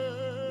 Hey,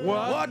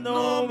 What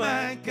no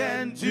man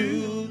can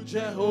do,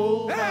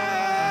 Jehovah.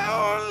 hey,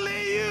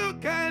 only you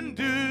can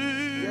do.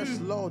 Yes,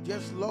 Lord.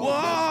 Yes, Lord.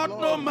 What yes, no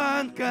Lord.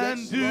 man can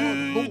Yes, do, Lord.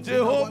 Move in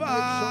Jehovah.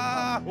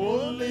 our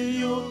Only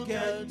you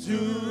can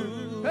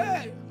do.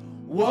 Hey,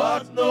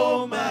 What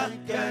no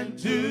man can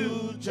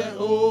do,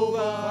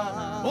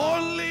 Jehovah.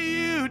 only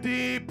you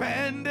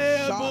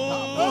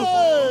dependable.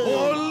 Hey.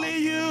 Only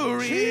you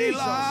Jesus.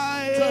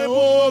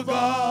 reliable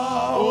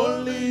God.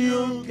 Only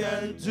you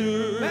can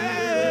do.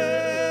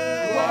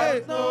 Hey,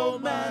 What no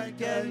man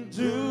can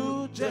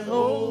do,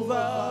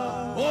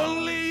 Jehovah.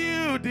 only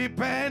you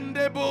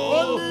dependable.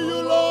 Only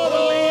you, Lord.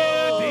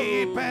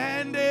 Only you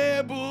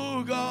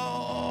dependable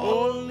God.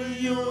 Only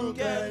you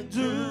can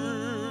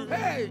do.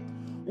 Hey,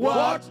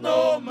 What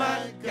no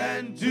man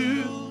can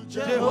do,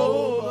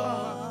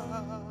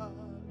 Jehovah.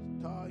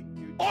 Thank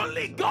you.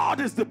 only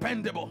God is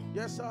dependable.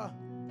 Yes, sir.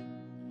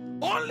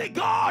 Only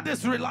God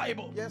is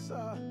reliable. Yes,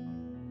 sir.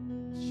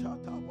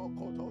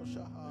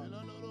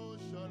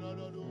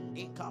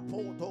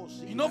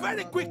 You know,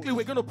 very quickly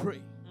we're going to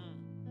pray.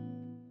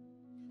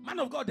 Man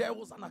of God, there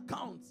was an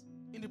account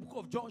in the book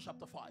of John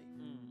chapter 5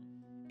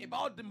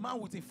 about the man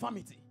with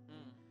infirmity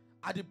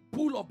at the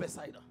pool of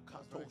Bethesda.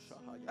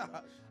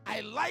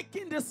 I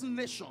liken this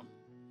nation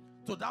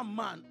to that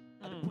man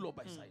at the pool of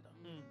Bethesda.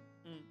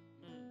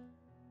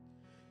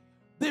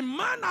 The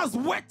man has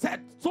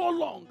waited so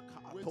long.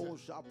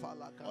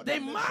 The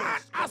man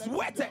has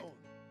waited.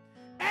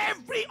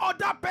 Every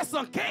other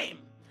person came.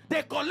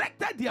 They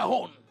collected their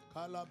own.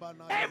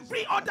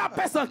 Every other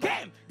person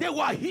came, they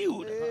were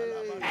healed.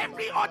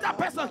 Every other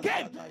person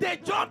came, they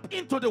jumped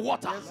into the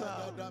water.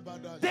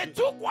 They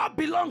took what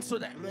belongs to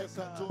them.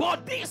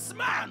 But this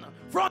man,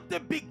 from the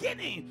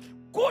beginning,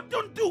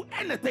 couldn't do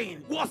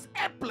anything, was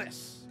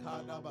helpless.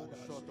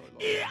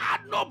 He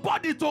had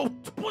nobody to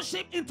push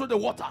him into the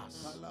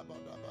waters.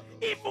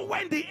 Even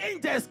when the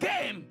angels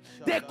came,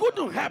 they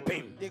couldn't help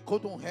him. They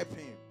couldn't help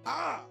him.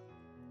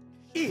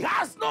 He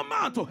has no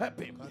man to help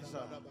him.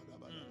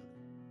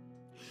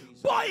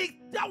 But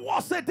there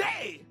was a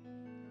day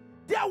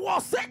there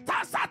was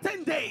a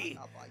certain day.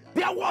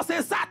 There was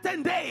a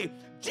certain day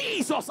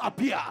Jesus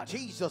appeared.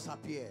 Jesus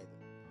appeared.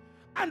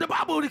 And the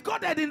Bible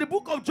recorded in the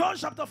book of John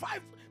chapter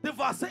 5, the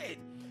verse 8.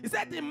 He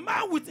said, the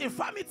man with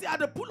infirmity at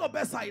the pool of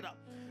Bethsaida,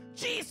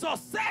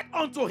 Jesus said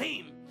unto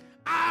him,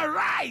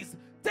 arise,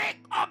 take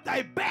up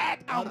thy bed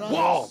and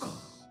walk.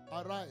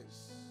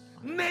 Arise.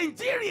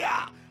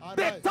 Nigeria, Arise.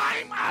 the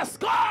time has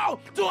come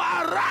to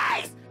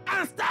arise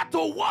and start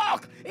to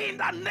walk in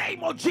the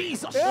name of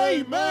Jesus.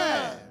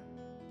 Amen.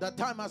 The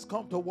time has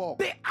come to walk.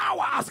 The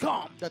hour has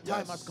come. The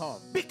time has come.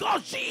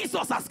 Because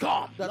Jesus has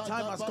come. The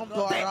time has come to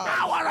The arise.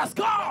 hour has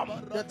come.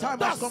 The time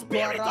The has come to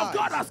Spirit of arise.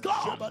 God has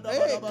come.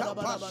 Hey,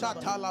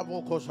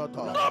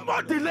 kapashatalabokosata. No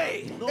more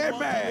delay.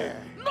 Amen.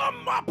 No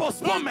more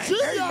postponement.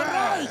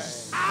 Amen.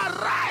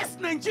 Arise,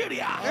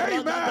 Nigeria.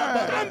 Amen.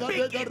 And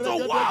begin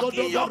to walk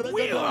in your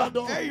will.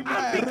 Amen.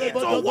 And begin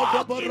to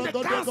walk in the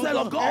counsel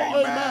of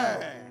God.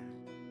 Amen.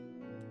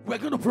 We're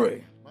going to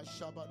pray.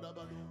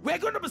 We're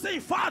going to be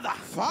saying, Father,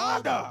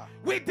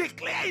 we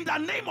declare in the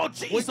name of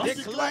Jesus. We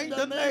declare in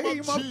the name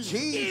of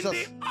Jesus. In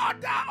the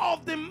order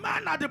of the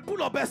man at the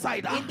pool of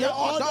Bethsaida. In the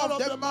order of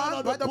the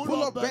man by the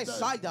pool of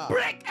Bethsaida.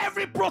 Break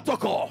every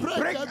protocol.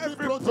 Break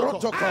every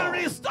protocol. And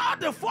restore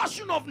the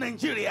fortune of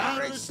Nigeria.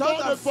 And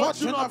restore the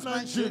fortune of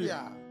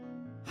Nigeria.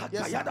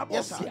 Yes, sir.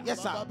 Yes, sir.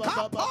 Yes, sir.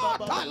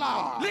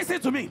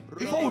 Listen to me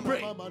before we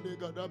pray.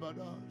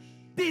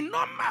 The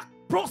normal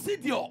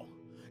procedure,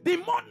 the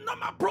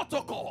normal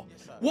protocol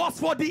was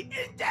for the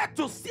angel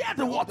to steer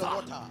the water,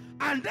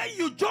 and then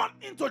you jump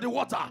into the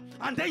water,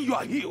 and then you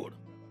are healed.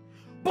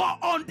 But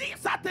on this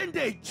certain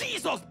day,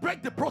 Jesus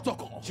broke the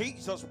protocol.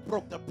 Jesus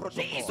broke the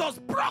protocol. Jesus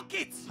broke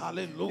it.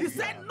 Hallelujah. He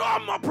said, no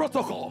more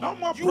protocol. No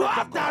more you protocol.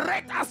 have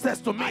direct access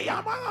to me.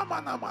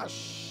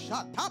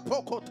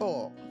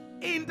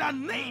 In the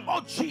name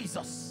of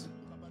Jesus,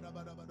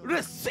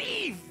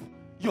 receive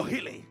your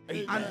healing.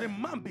 Amen. And the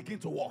man begin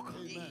to walk.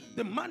 Amen.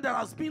 The man that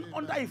has been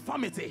under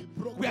infirmity,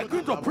 we are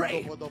going to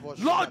pray.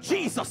 Lord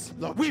Jesus,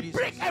 we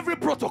break every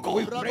protocol.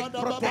 We break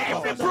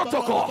every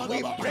protocol.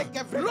 We break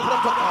every Lord,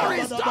 protocol.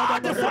 restore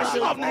the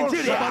fortune of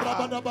Nigeria.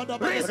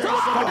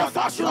 Restore the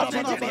fortune of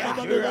Nigeria.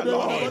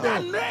 In the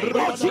name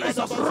of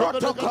Jesus.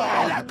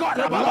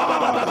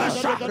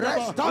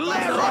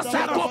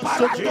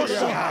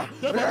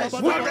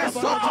 We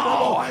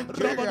restore.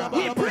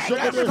 We break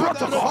every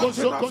protocol.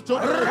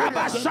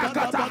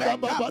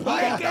 Every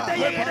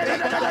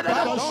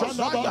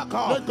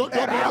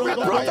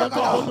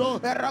protocol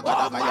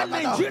over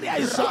Nigeria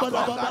is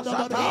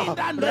broken. In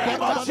the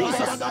name of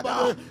Jesus.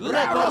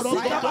 Let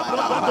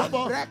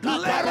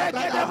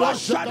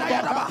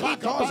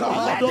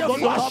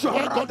the fortune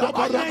of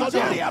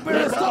Nigeria be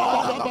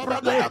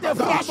restored. Let the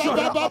fortune of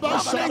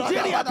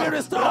Nigeria be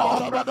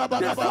restored.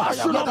 The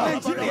fortune of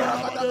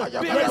Nigeria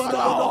be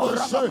restored.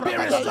 Be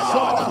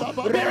restored.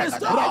 Be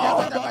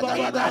restored.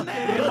 In the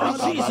name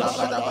of Jesus.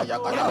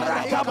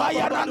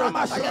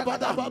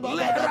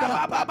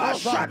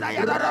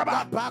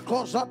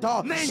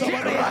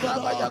 Nigeria,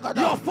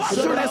 your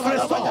fortune is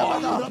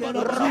restored.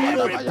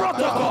 Every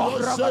protocol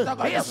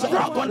is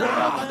broken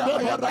now.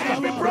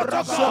 Every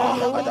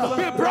protocol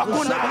be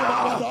broken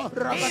now.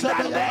 In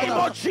the name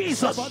of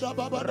Jesus. In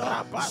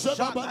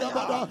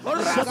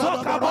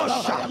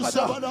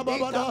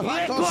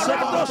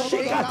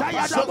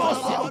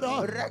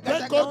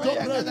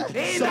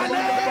the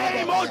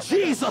name of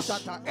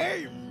Jesus.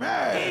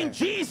 Amen. In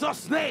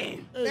Jesus'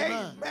 name.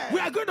 Amen. We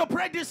are going to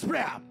pray this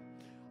prayer.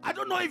 I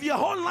don't know if you're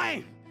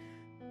online.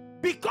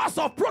 Because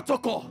of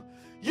protocol,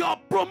 your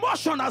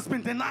promotion has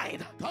been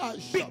denied.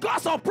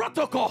 Because of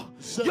protocol,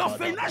 your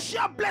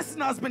financial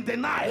blessing has been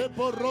denied.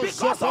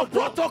 Because of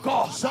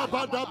protocol,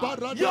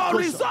 your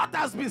result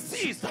has been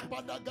seized.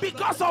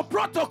 Because of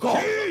protocol,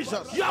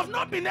 you have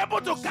not been able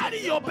to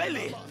carry your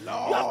belly.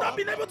 You have not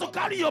been able to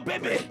carry your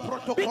baby.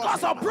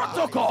 Because of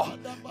protocol,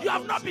 you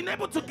have not been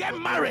able to get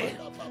married.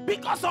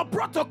 Because of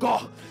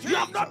protocol, you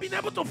have not been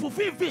able to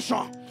fulfill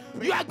vision.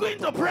 You are going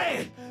to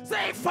pray.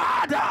 Say,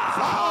 Father,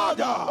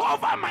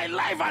 over my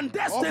life and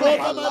destiny,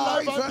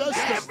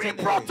 every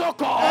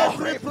protocol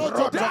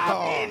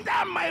that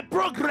hinder my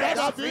progress,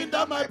 break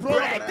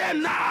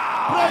them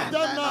now.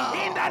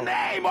 In the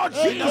name of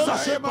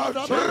Jesus. Every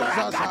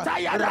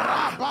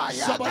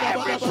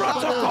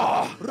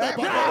protocol that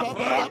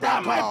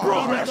hinder my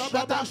progress,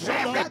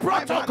 every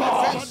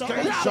protocol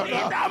that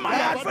hinder my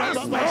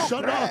advancement,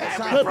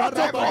 every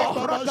protocol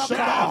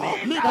that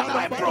hinder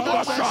my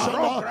promotion,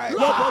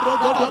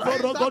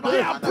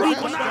 they are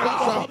broken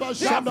now.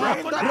 They are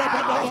broken now.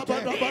 In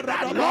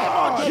the name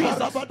of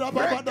Jesus.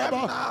 Break them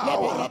now.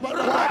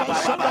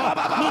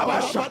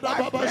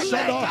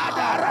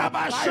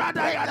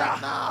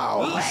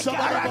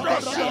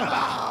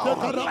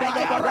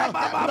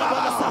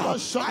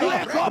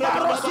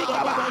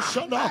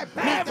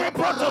 Every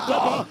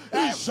protocol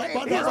is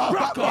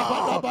broken for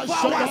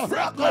our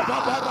sake now.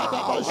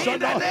 In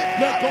the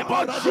name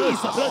of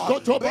Jesus.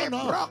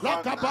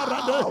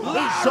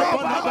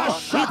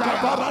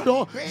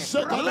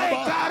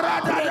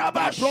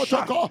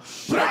 Protocol.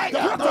 Break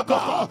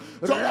protocol.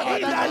 In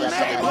the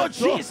name of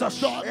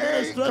Jesus.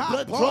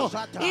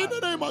 In the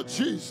name of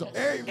Jesus.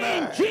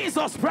 In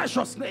Jesus'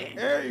 precious name.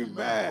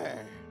 Amen.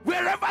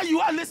 Wherever you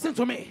are, listen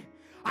to me.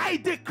 I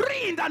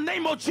decree in the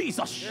name of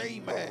Jesus.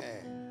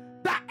 Amen.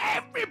 That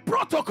every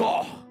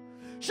protocol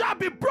shall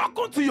be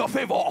broken to your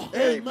favor.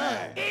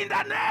 Amen. In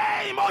the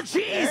name of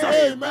Jesus.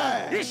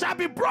 Amen. It shall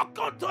be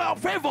broken to your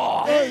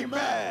favor.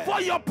 Amen.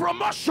 For your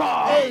promotion.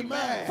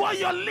 Amen. For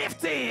your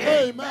lifting.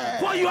 Amen.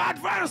 For your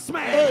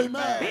advancement.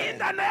 Amen. In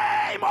the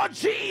name of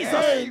Jesus.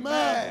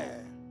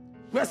 Amen.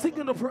 We're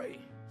seeking to pray.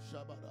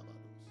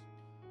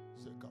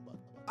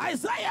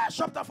 Isaiah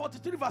chapter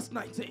 43 verse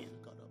 19.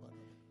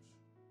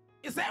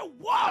 It said,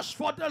 watch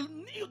for the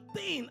new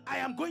thing I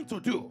am going to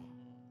do.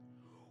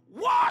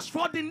 Watch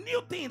for the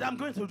new thing that I'm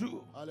going to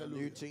do.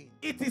 Hallelujah.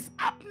 It is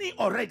happening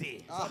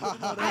already.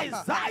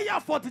 Isaiah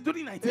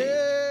 43 19.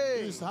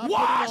 Hey.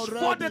 Watch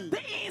for the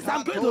things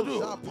I'm going to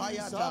do.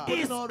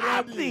 It's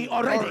happening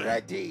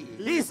already.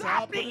 It's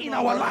happening in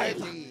our life.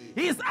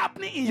 It's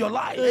happening in your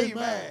life.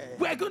 Amen.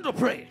 We're going to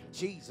pray.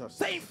 Jesus.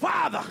 Say,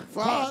 Father,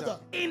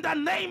 in the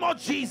name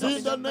of Jesus.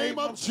 In the name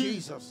of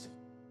Jesus.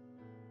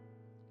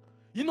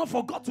 You know,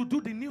 for God to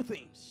do the new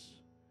things,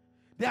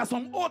 there are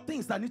some old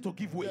things that need to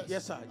give way.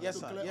 Yes, sir. Yes,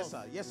 sir. Yes,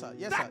 sir. Yes, sir.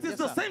 Yes, That is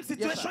the same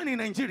situation in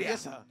Nigeria.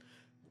 Yes, sir.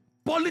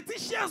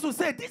 Politicians will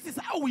say, this is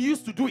how we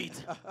used to do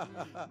it.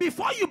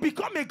 Before you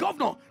become a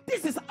governor,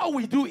 this is how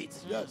we do it.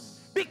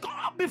 Yes.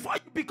 Before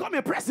you become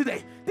a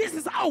president, this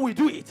is how we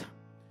do it.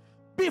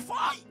 Before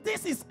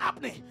this is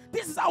happening,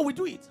 this is how we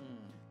do it.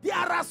 There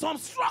are some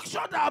structures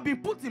that have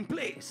been put in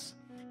place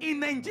in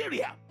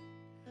Nigeria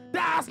that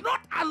has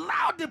not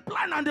allowed the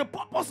plan and the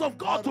purpose of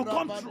God to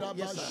come true.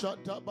 Yes, sir.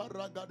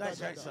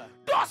 That's right, sir.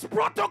 Those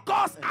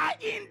protocols are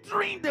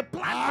hindering the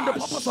plan and the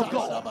purpose of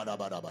God.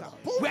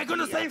 We're going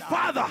to say,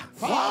 Father,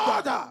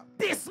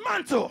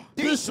 dismantle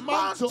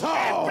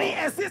every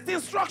existing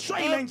structure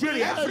in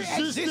Nigeria. Every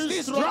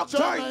existing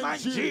structure in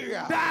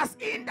Nigeria that has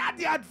hindered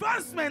the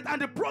advancement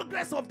and the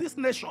progress of this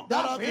nation.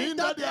 that have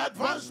hindered the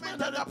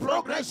advancement and the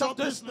progress of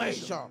this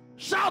nation.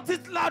 Shout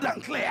it loud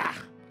and clear.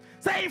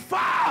 Say,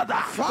 Father,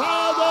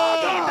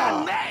 Father, in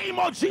the name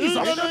of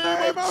Jesus, in the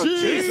name of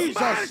Jesus,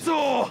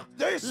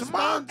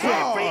 dismantle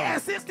every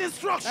existing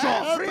structure,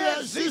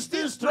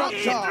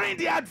 hindering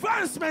the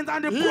advancement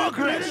and the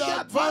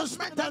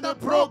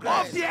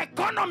progress of the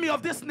economy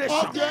of this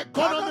nation.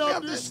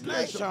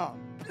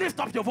 Lift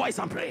up your voice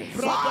and pray.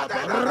 Father,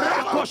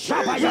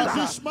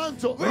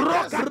 dismantle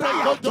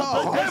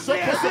every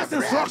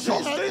existing structure,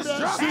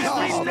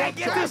 every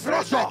negative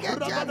structure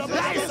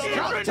that is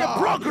hindering the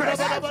progress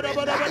and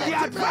the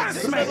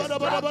advancement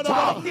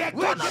of the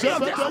economy of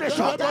this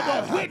nation.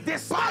 We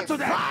dismantle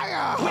them.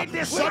 We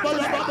dismantle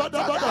them.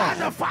 By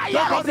the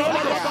fire of the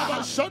Holy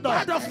Ghost.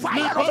 By the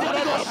fire of the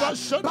Holy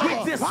Ghost. We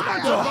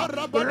dismantle.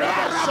 We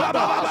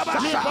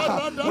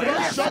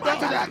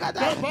dismantle them.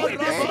 We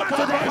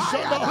dismantle them.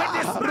 We dismantle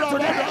them.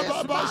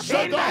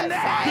 In the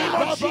name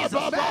of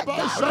Jesus.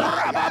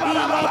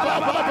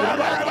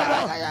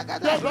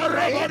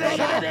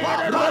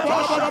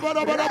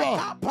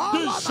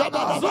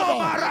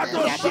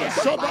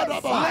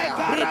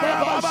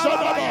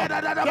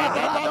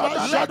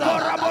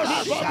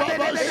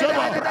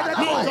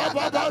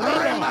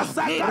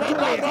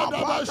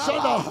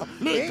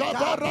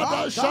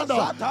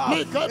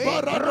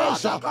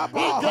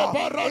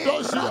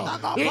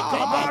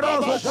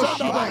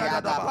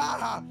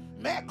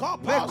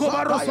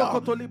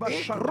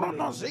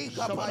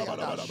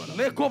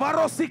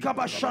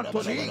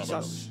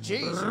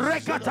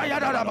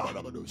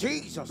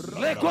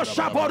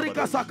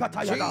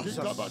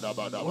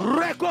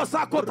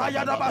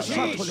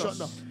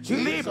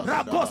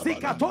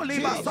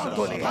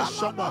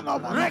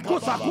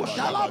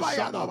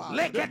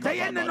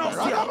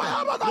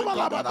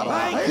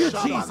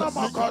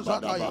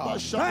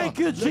 Thank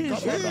you,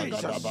 Jesus.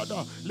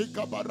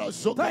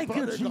 Thank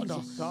you,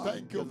 Jesus.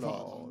 Thank you,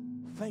 Lord.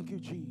 Thank you,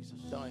 Jesus.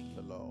 Thank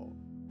you, Lord.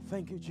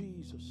 Thank you,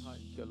 Jesus.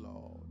 Thank you,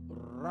 Lord.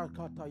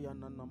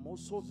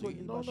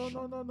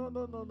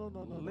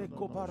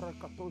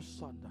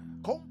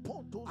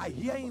 I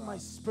hear in my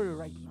spirit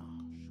right now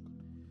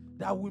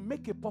that we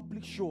make a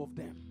public show of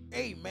them.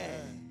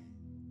 Amen.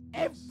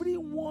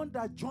 Everyone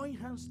that join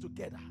hands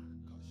together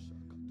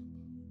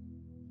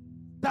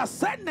that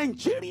said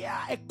Nigeria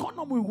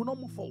economy will not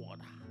move forward,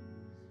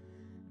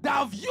 that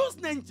have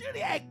used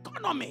Nigeria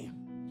economy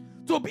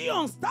to be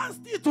on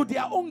standstill to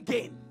their own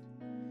gain.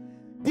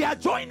 They are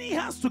joining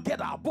hands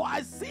together, but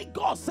I see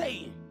God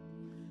saying,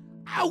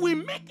 I will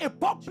make a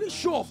public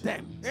show of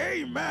them.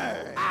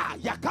 Amen.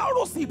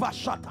 Yakarosi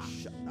Bashata.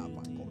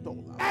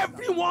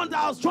 Everyone that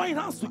has joined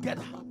hands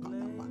together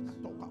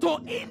to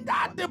hinder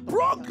the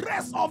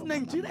progress of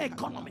Nigerian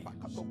economy,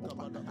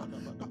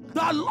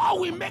 the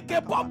Lord will make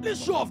a public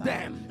show of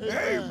them.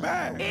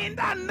 Amen. In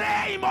the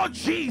name of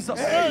Jesus.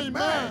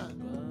 Amen.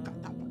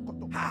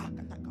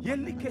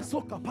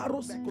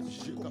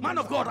 Man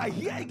of God, I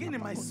hear again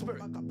in my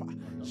spirit.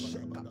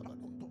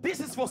 This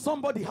is for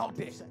somebody out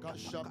there.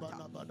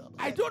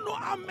 I don't know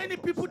how many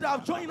people that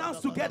have joined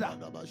hands together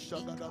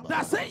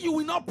that say you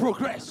will not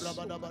progress.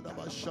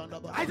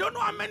 I don't know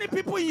how many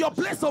people in your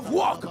place of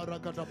work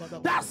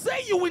that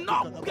say you will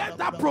not get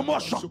that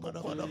promotion.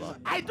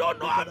 I don't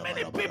know how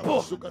many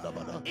people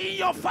in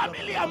your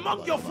family,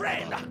 among your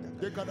friends,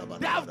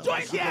 they have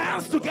joined their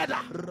hands together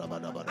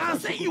and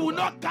say you will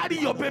not carry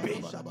your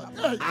baby.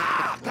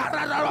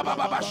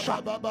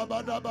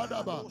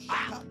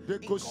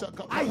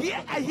 I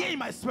hear in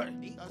my spirit.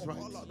 That's right.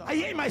 I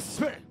hear in my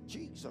spirit.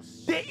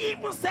 Jesus. They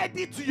even said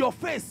it to your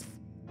face.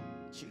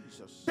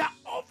 Jesus. That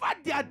over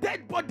their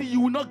dead body you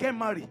will not get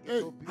married.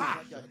 I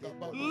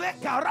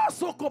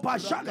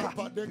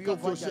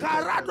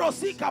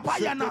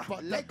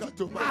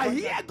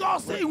hear God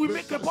say he will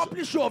make a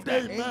public show of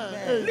them.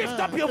 Lift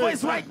up your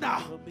voice right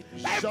now.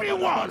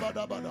 Everyone that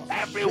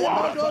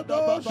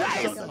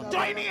is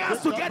joining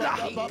us together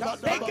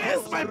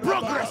against my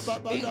progress,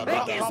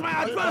 against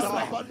my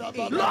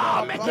advancement,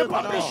 Lord, make a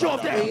public show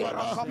of them.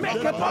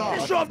 Make a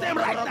public show of them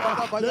right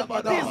now.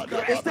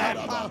 Disgrace them.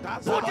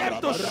 Put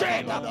them to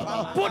shame.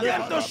 Put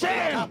them to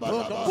shame.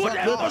 Put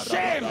them to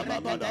shame.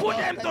 Put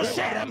them to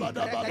shame.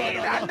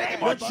 In the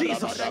name of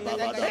Jesus.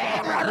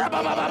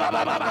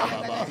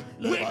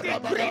 We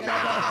decree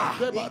now.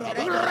 In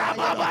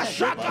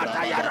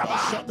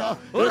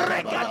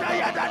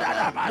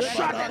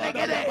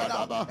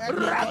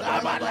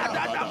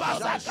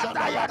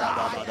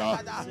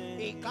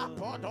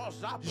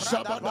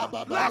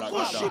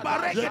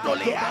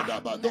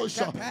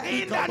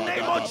the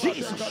name of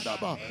Jesus.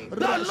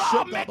 The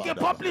Lord make a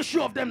public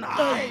show of them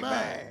now.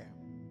 Amen.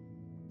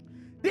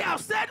 They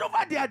have said over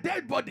their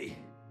dead body,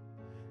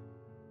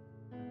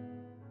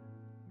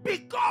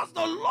 because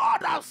the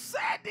Lord has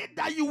said it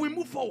that you will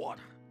move forward.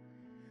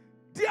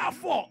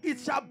 Therefore, it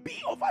shall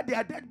be over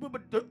their dead body.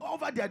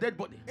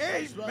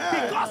 Amen.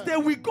 Because they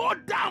will go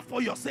down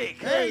for your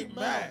sake.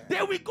 Amen.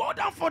 They will go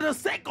down for the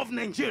sake of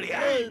Nigeria.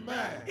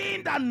 Amen.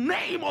 In the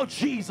name of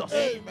Jesus.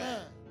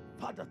 Amen.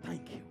 Father,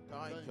 thank you.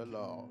 Thank you,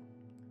 Lord.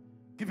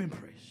 Give him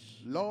praise.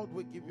 Lord,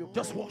 we give you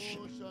Just praise.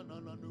 worship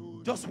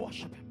him. Just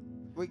worship him.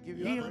 We give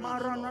you praise.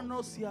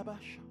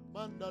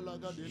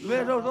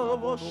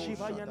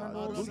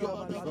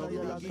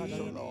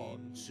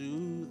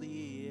 To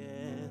the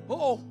end.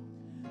 Oh,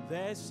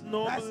 There's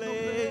no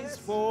place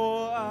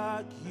for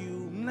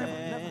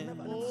argument.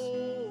 never.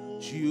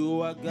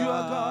 You are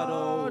God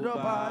all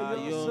by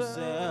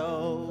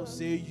yourself.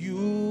 Say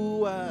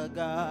you are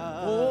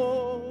God.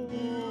 Oh,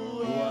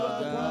 You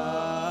are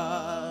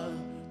God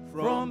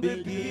from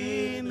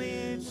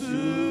beginning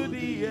to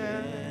the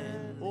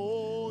end.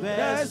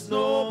 There's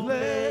no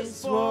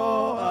place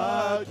for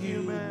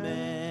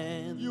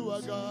argument. You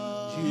are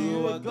God.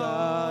 You are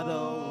God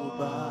all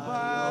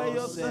by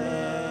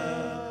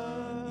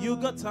yourself. You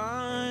got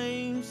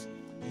times,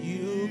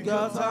 you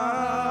got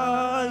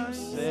times,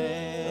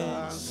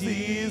 and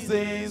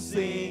seasons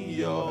in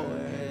your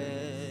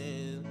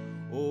hand.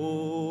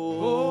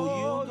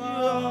 Oh, you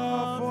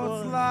got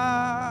for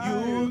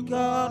life. You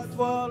got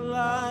for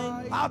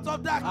life. out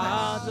of darkness.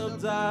 Out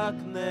of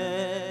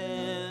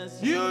darkness.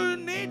 You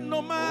need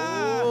no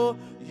man. Oh,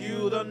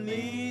 you don't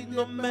need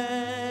no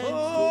man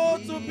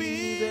to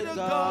be the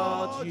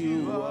God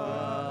you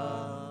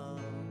are.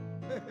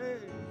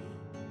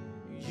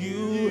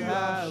 You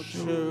have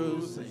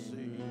chosen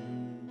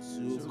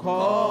to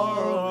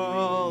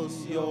call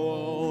us your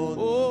own.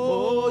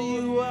 Oh,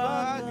 you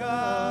are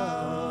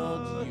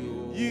God.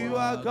 You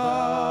are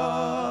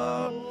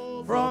God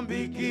from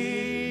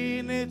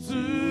beginning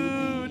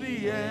to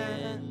the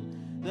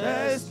end.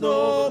 There's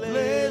no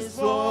place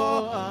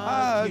for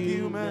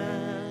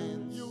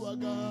argument. You are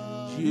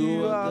God.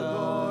 You are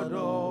God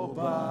all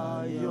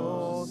by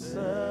yourself.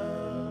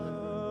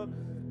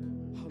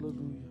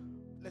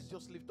 Let's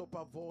just lift up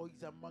our voice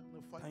and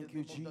magnify Thank the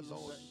you, name of the Jesus.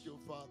 Lord. Thank you,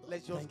 Father.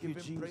 Let's just Thank give you,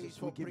 him Jesus. praise We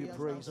for give you prayers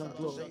praise and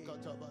glory.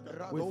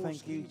 We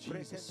thank you,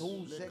 Jesus.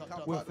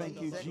 We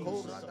thank you,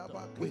 Jesus.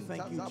 We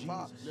thank you, Jesus.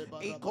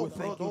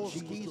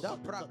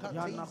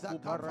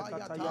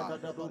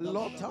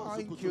 Lord,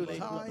 thank you, thank you, thank you.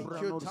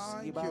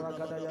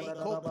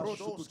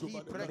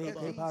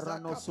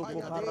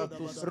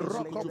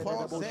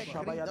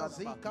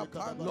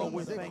 Lord,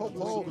 we thank you.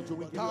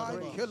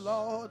 Thank you,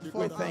 Lord,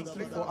 We thank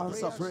you for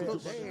answer prayer.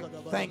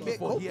 Thank you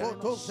for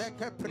hearing us.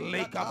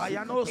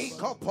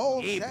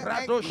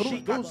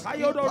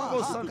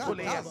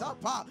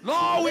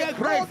 Lord, we are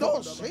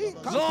grateful.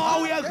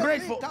 Lord, we are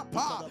grateful.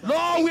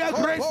 Lord, we are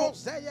grateful.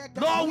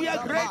 Lord, we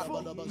are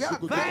grateful.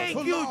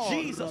 Thank you,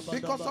 Jesus.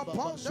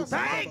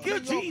 Thank you,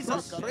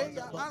 Jesus.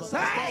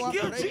 Thank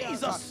you,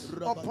 Jesus.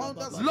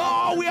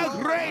 Lord, we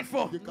are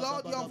grateful. Thank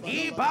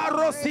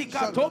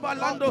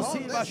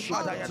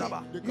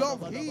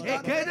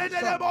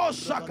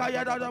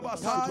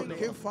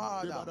you,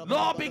 Father.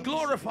 Lord, be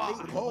glorified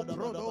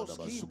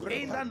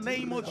in the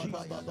name of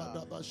Jesus.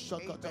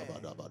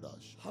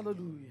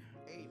 Hallelujah.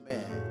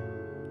 Amen.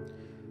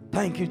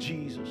 Thank you,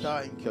 Jesus.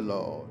 Thank you,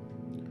 Lord.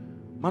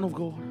 Man of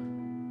God,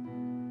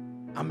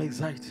 I'm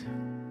excited.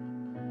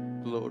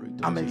 Glory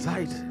to I'm Jesus.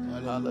 excited.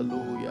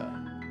 Hallelujah.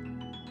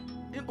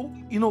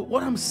 You know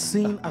what I'm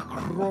seeing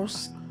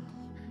across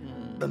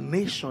the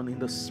nation in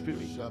the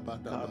spirit.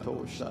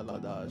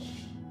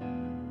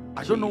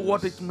 I don't know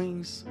what it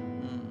means,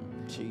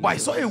 but I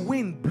saw a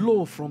wind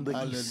blow from the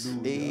east.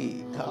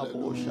 Amen.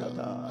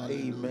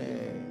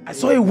 I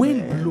saw a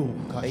wind blow.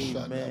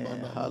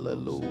 Amen.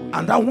 Hallelujah.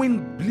 And that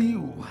wind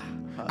blew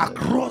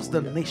across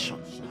the nation.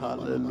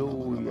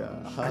 Hallelujah.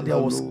 And there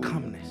was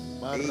calmness.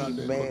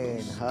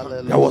 Amen.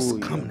 Hallelujah. There was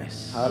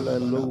calmness.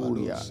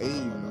 Hallelujah.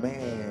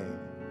 Amen.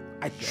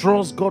 I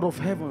trust God of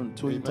heaven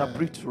to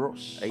interpret to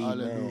us.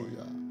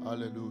 Hallelujah.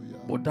 Hallelujah.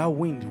 But that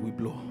wind will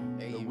blow.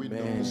 The wind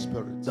of the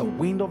Spirit. The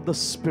wind of the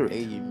Spirit.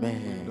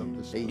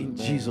 Amen. In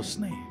Jesus'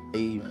 name.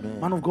 Amen.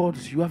 Man of God,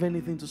 do you have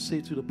anything to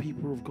say to the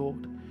people of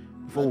God?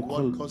 Before Like we what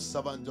call. God's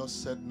servant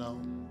just said now,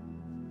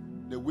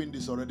 the wind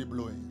is already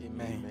blowing.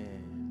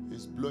 Amen.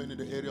 It's blowing in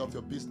the area of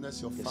your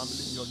business, your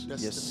family, your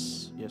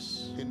destiny.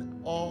 Yes. In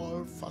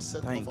all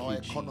facets of our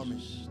economy.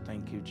 Jesus.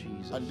 Thank you,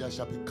 Jesus. And there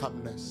shall be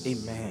calmness.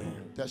 Amen.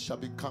 There shall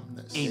be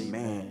calmness.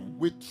 Amen.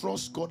 We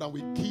trust God and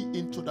we key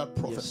into that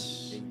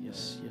prophecy.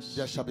 Yes.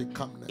 There shall be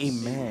calmness.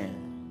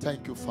 Amen.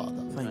 Thank you,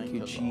 Father. Thank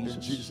you, Jesus.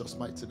 In Jesus'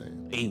 mighty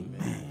name.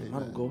 Amen.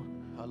 Man of God.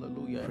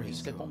 Hallelujah. In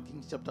 2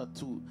 Kings chapter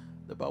 2,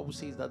 the Bible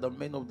says that the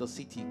men of the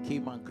city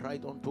came and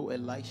cried unto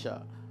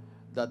Elisha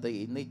that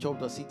the nature of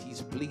the city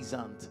is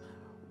pleasant,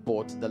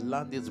 but the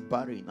land is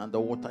barren and the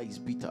water is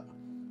bitter.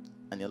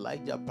 And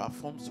Elijah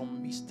performed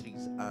some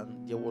mysteries,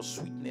 and there was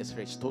sweetness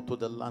restored to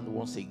the land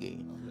once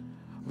again.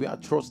 We are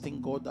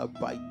trusting God that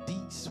by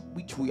this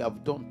which we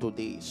have done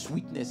today,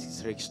 sweetness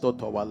is restored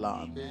to our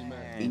land.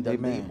 Amen. In the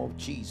name of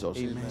Jesus.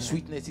 Amen.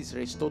 Sweetness is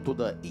restored to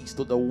the east,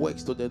 to the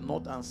west, to the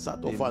north and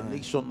south of our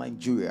nation,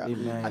 Nigeria.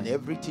 Amen. And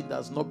everything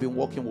that's not been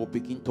working will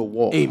begin to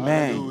work.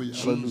 Amen. Hallelujah.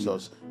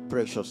 Jesus'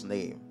 precious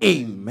name.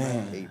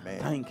 Amen. Amen.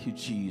 Thank you,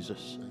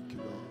 Jesus. Thank you,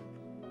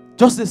 Lord.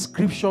 Just a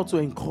scripture to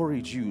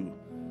encourage you.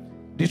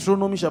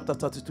 Deuteronomy chapter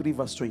 33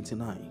 verse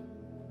 29.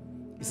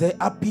 It says,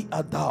 happy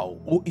art thou,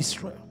 O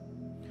Israel,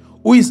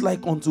 who is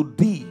like unto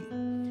thee,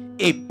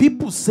 a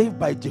people saved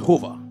by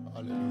Jehovah,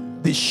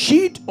 the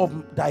shield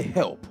of thy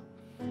help,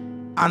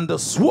 and the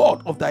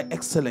sword of thy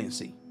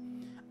excellency.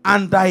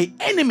 And thy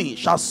enemy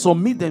shall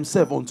submit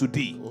themselves unto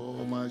thee,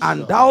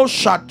 and thou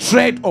shalt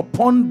tread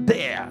upon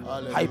their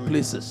high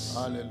places.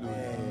 Hallelujah.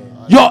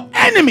 Your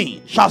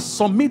enemy shall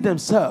submit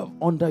themselves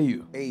under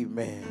you.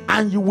 Amen.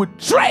 And you will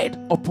tread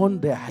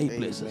upon their high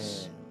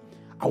places.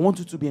 I want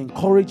you to be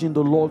encouraged in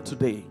the Lord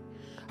today.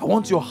 I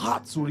want your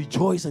heart to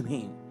rejoice in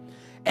Him.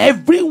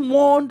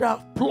 Everyone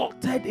that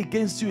plotted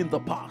against you in the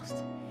past,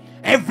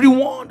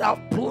 everyone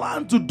that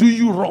planned to do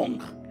you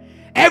wrong,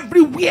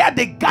 everywhere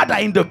they gather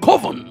in the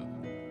coven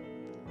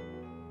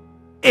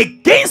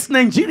against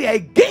Nigeria,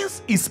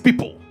 against His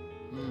people,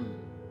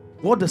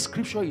 what the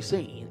scripture is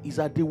saying is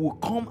that they will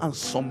come and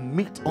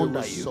submit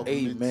under you.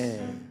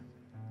 Amen.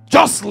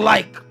 Just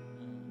like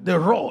the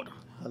rod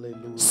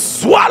Hallelujah.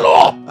 swallow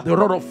up the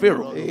rod of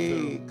Pharaoh.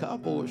 Hey,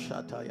 Kabo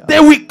Shataya. They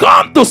will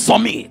come to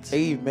submit.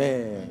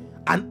 Amen.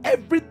 And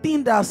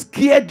everything that has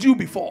scared you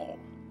before,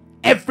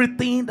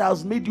 everything that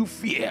has made you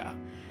fear,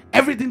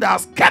 everything that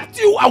has kept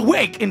you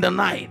awake in the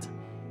night,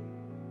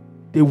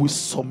 they will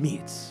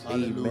submit.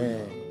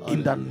 Amen.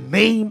 In the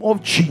name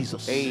of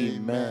Jesus.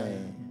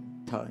 Amen.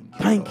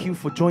 Thank you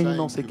for joining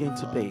us again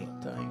today.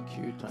 Thank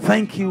you.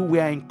 Thank you. We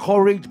are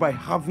encouraged by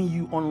having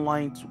you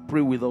online to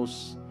pray with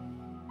us.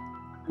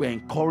 We are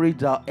encouraged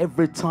that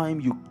every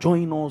time you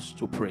join us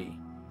to pray,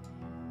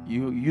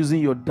 you using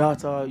your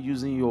data,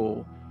 using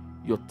your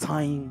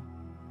time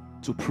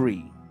to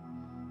pray,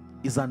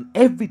 is an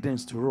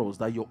evidence to us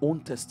that your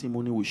own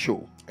testimony will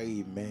show.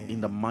 Amen.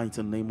 In the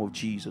mighty name of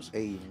Jesus.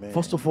 Amen.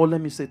 First of all,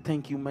 let me say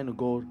thank you, man of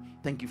God.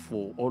 Thank you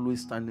for always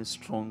standing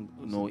strong,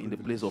 in the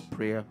place of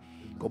prayer.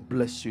 God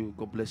bless you.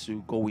 God bless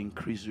you. God will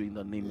increase you in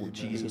the name of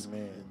Jesus.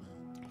 Amen.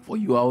 For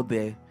you out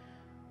there,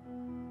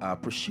 I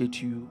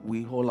appreciate you.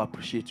 We all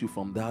appreciate you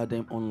from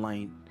Diadem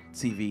Online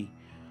TV.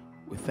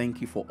 We thank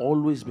you for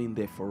always being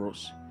there for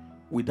us.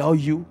 Without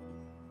you,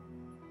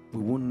 we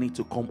wouldn't need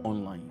to come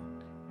online.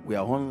 We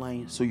are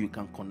online so you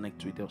can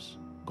connect with us.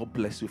 God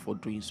bless you for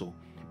doing so.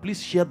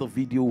 Please share the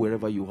video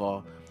wherever you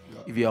are.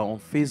 If you are on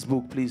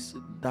Facebook, please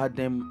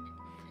Diadem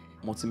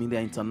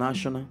Multimedia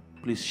International.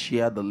 Please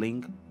share the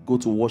link. go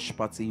to watch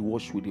party,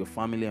 watch with your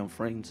family and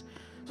friends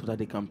so that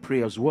they can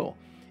pray as well.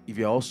 If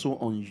you're also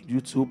on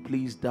YouTube,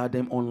 please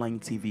Diadem Online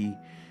TV.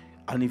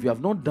 And if you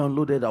have not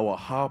downloaded our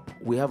app,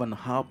 we have an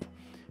app.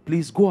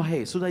 Please go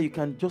ahead so that you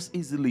can just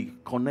easily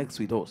connect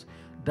with us.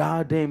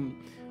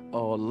 Diadem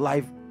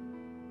Live.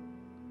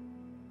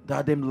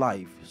 Diadem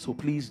Live. So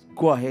please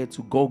go ahead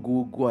to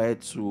Google, go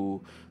ahead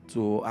to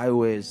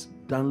iOS,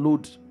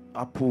 download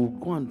Apple,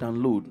 go and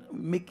download.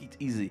 Make it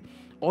easy.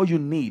 All you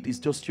need is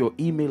just your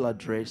email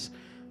address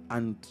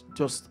and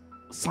just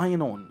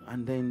sign on,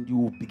 and then you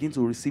will begin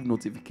to receive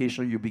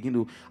notification. You begin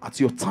to, at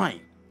your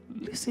time,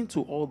 listen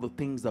to all the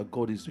things that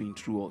God is doing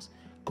through us.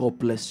 God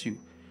bless you.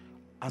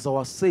 As I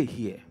was saying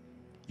here,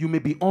 you may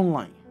be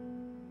online,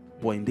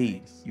 but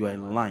indeed you are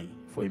in line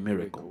for a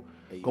miracle.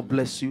 God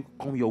bless you.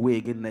 Come your way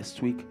again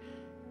next week.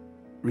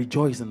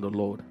 Rejoice in the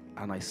Lord,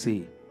 and I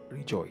say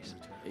rejoice.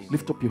 Amen.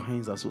 Lift up your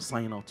hands as we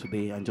sign out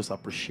today and just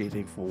appreciate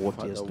Him for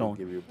what He has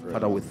done.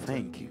 Father, we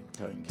thank you.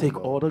 Take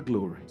all the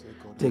glory.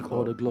 Take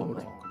all the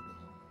glory.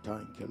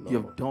 Thank you, Lord.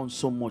 You have done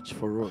so much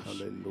for us.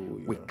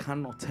 Hallelujah. We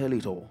cannot tell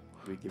it all.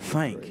 Thank you.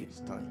 Thank you,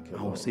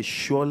 I will Lord. say,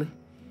 surely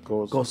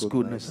God's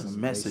goodness and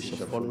mercy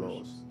shall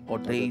follow us all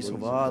days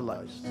of our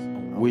lives,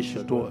 and we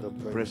shall dwell in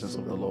the presence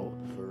of the Lord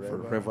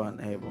forever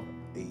and ever.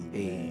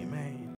 Amen.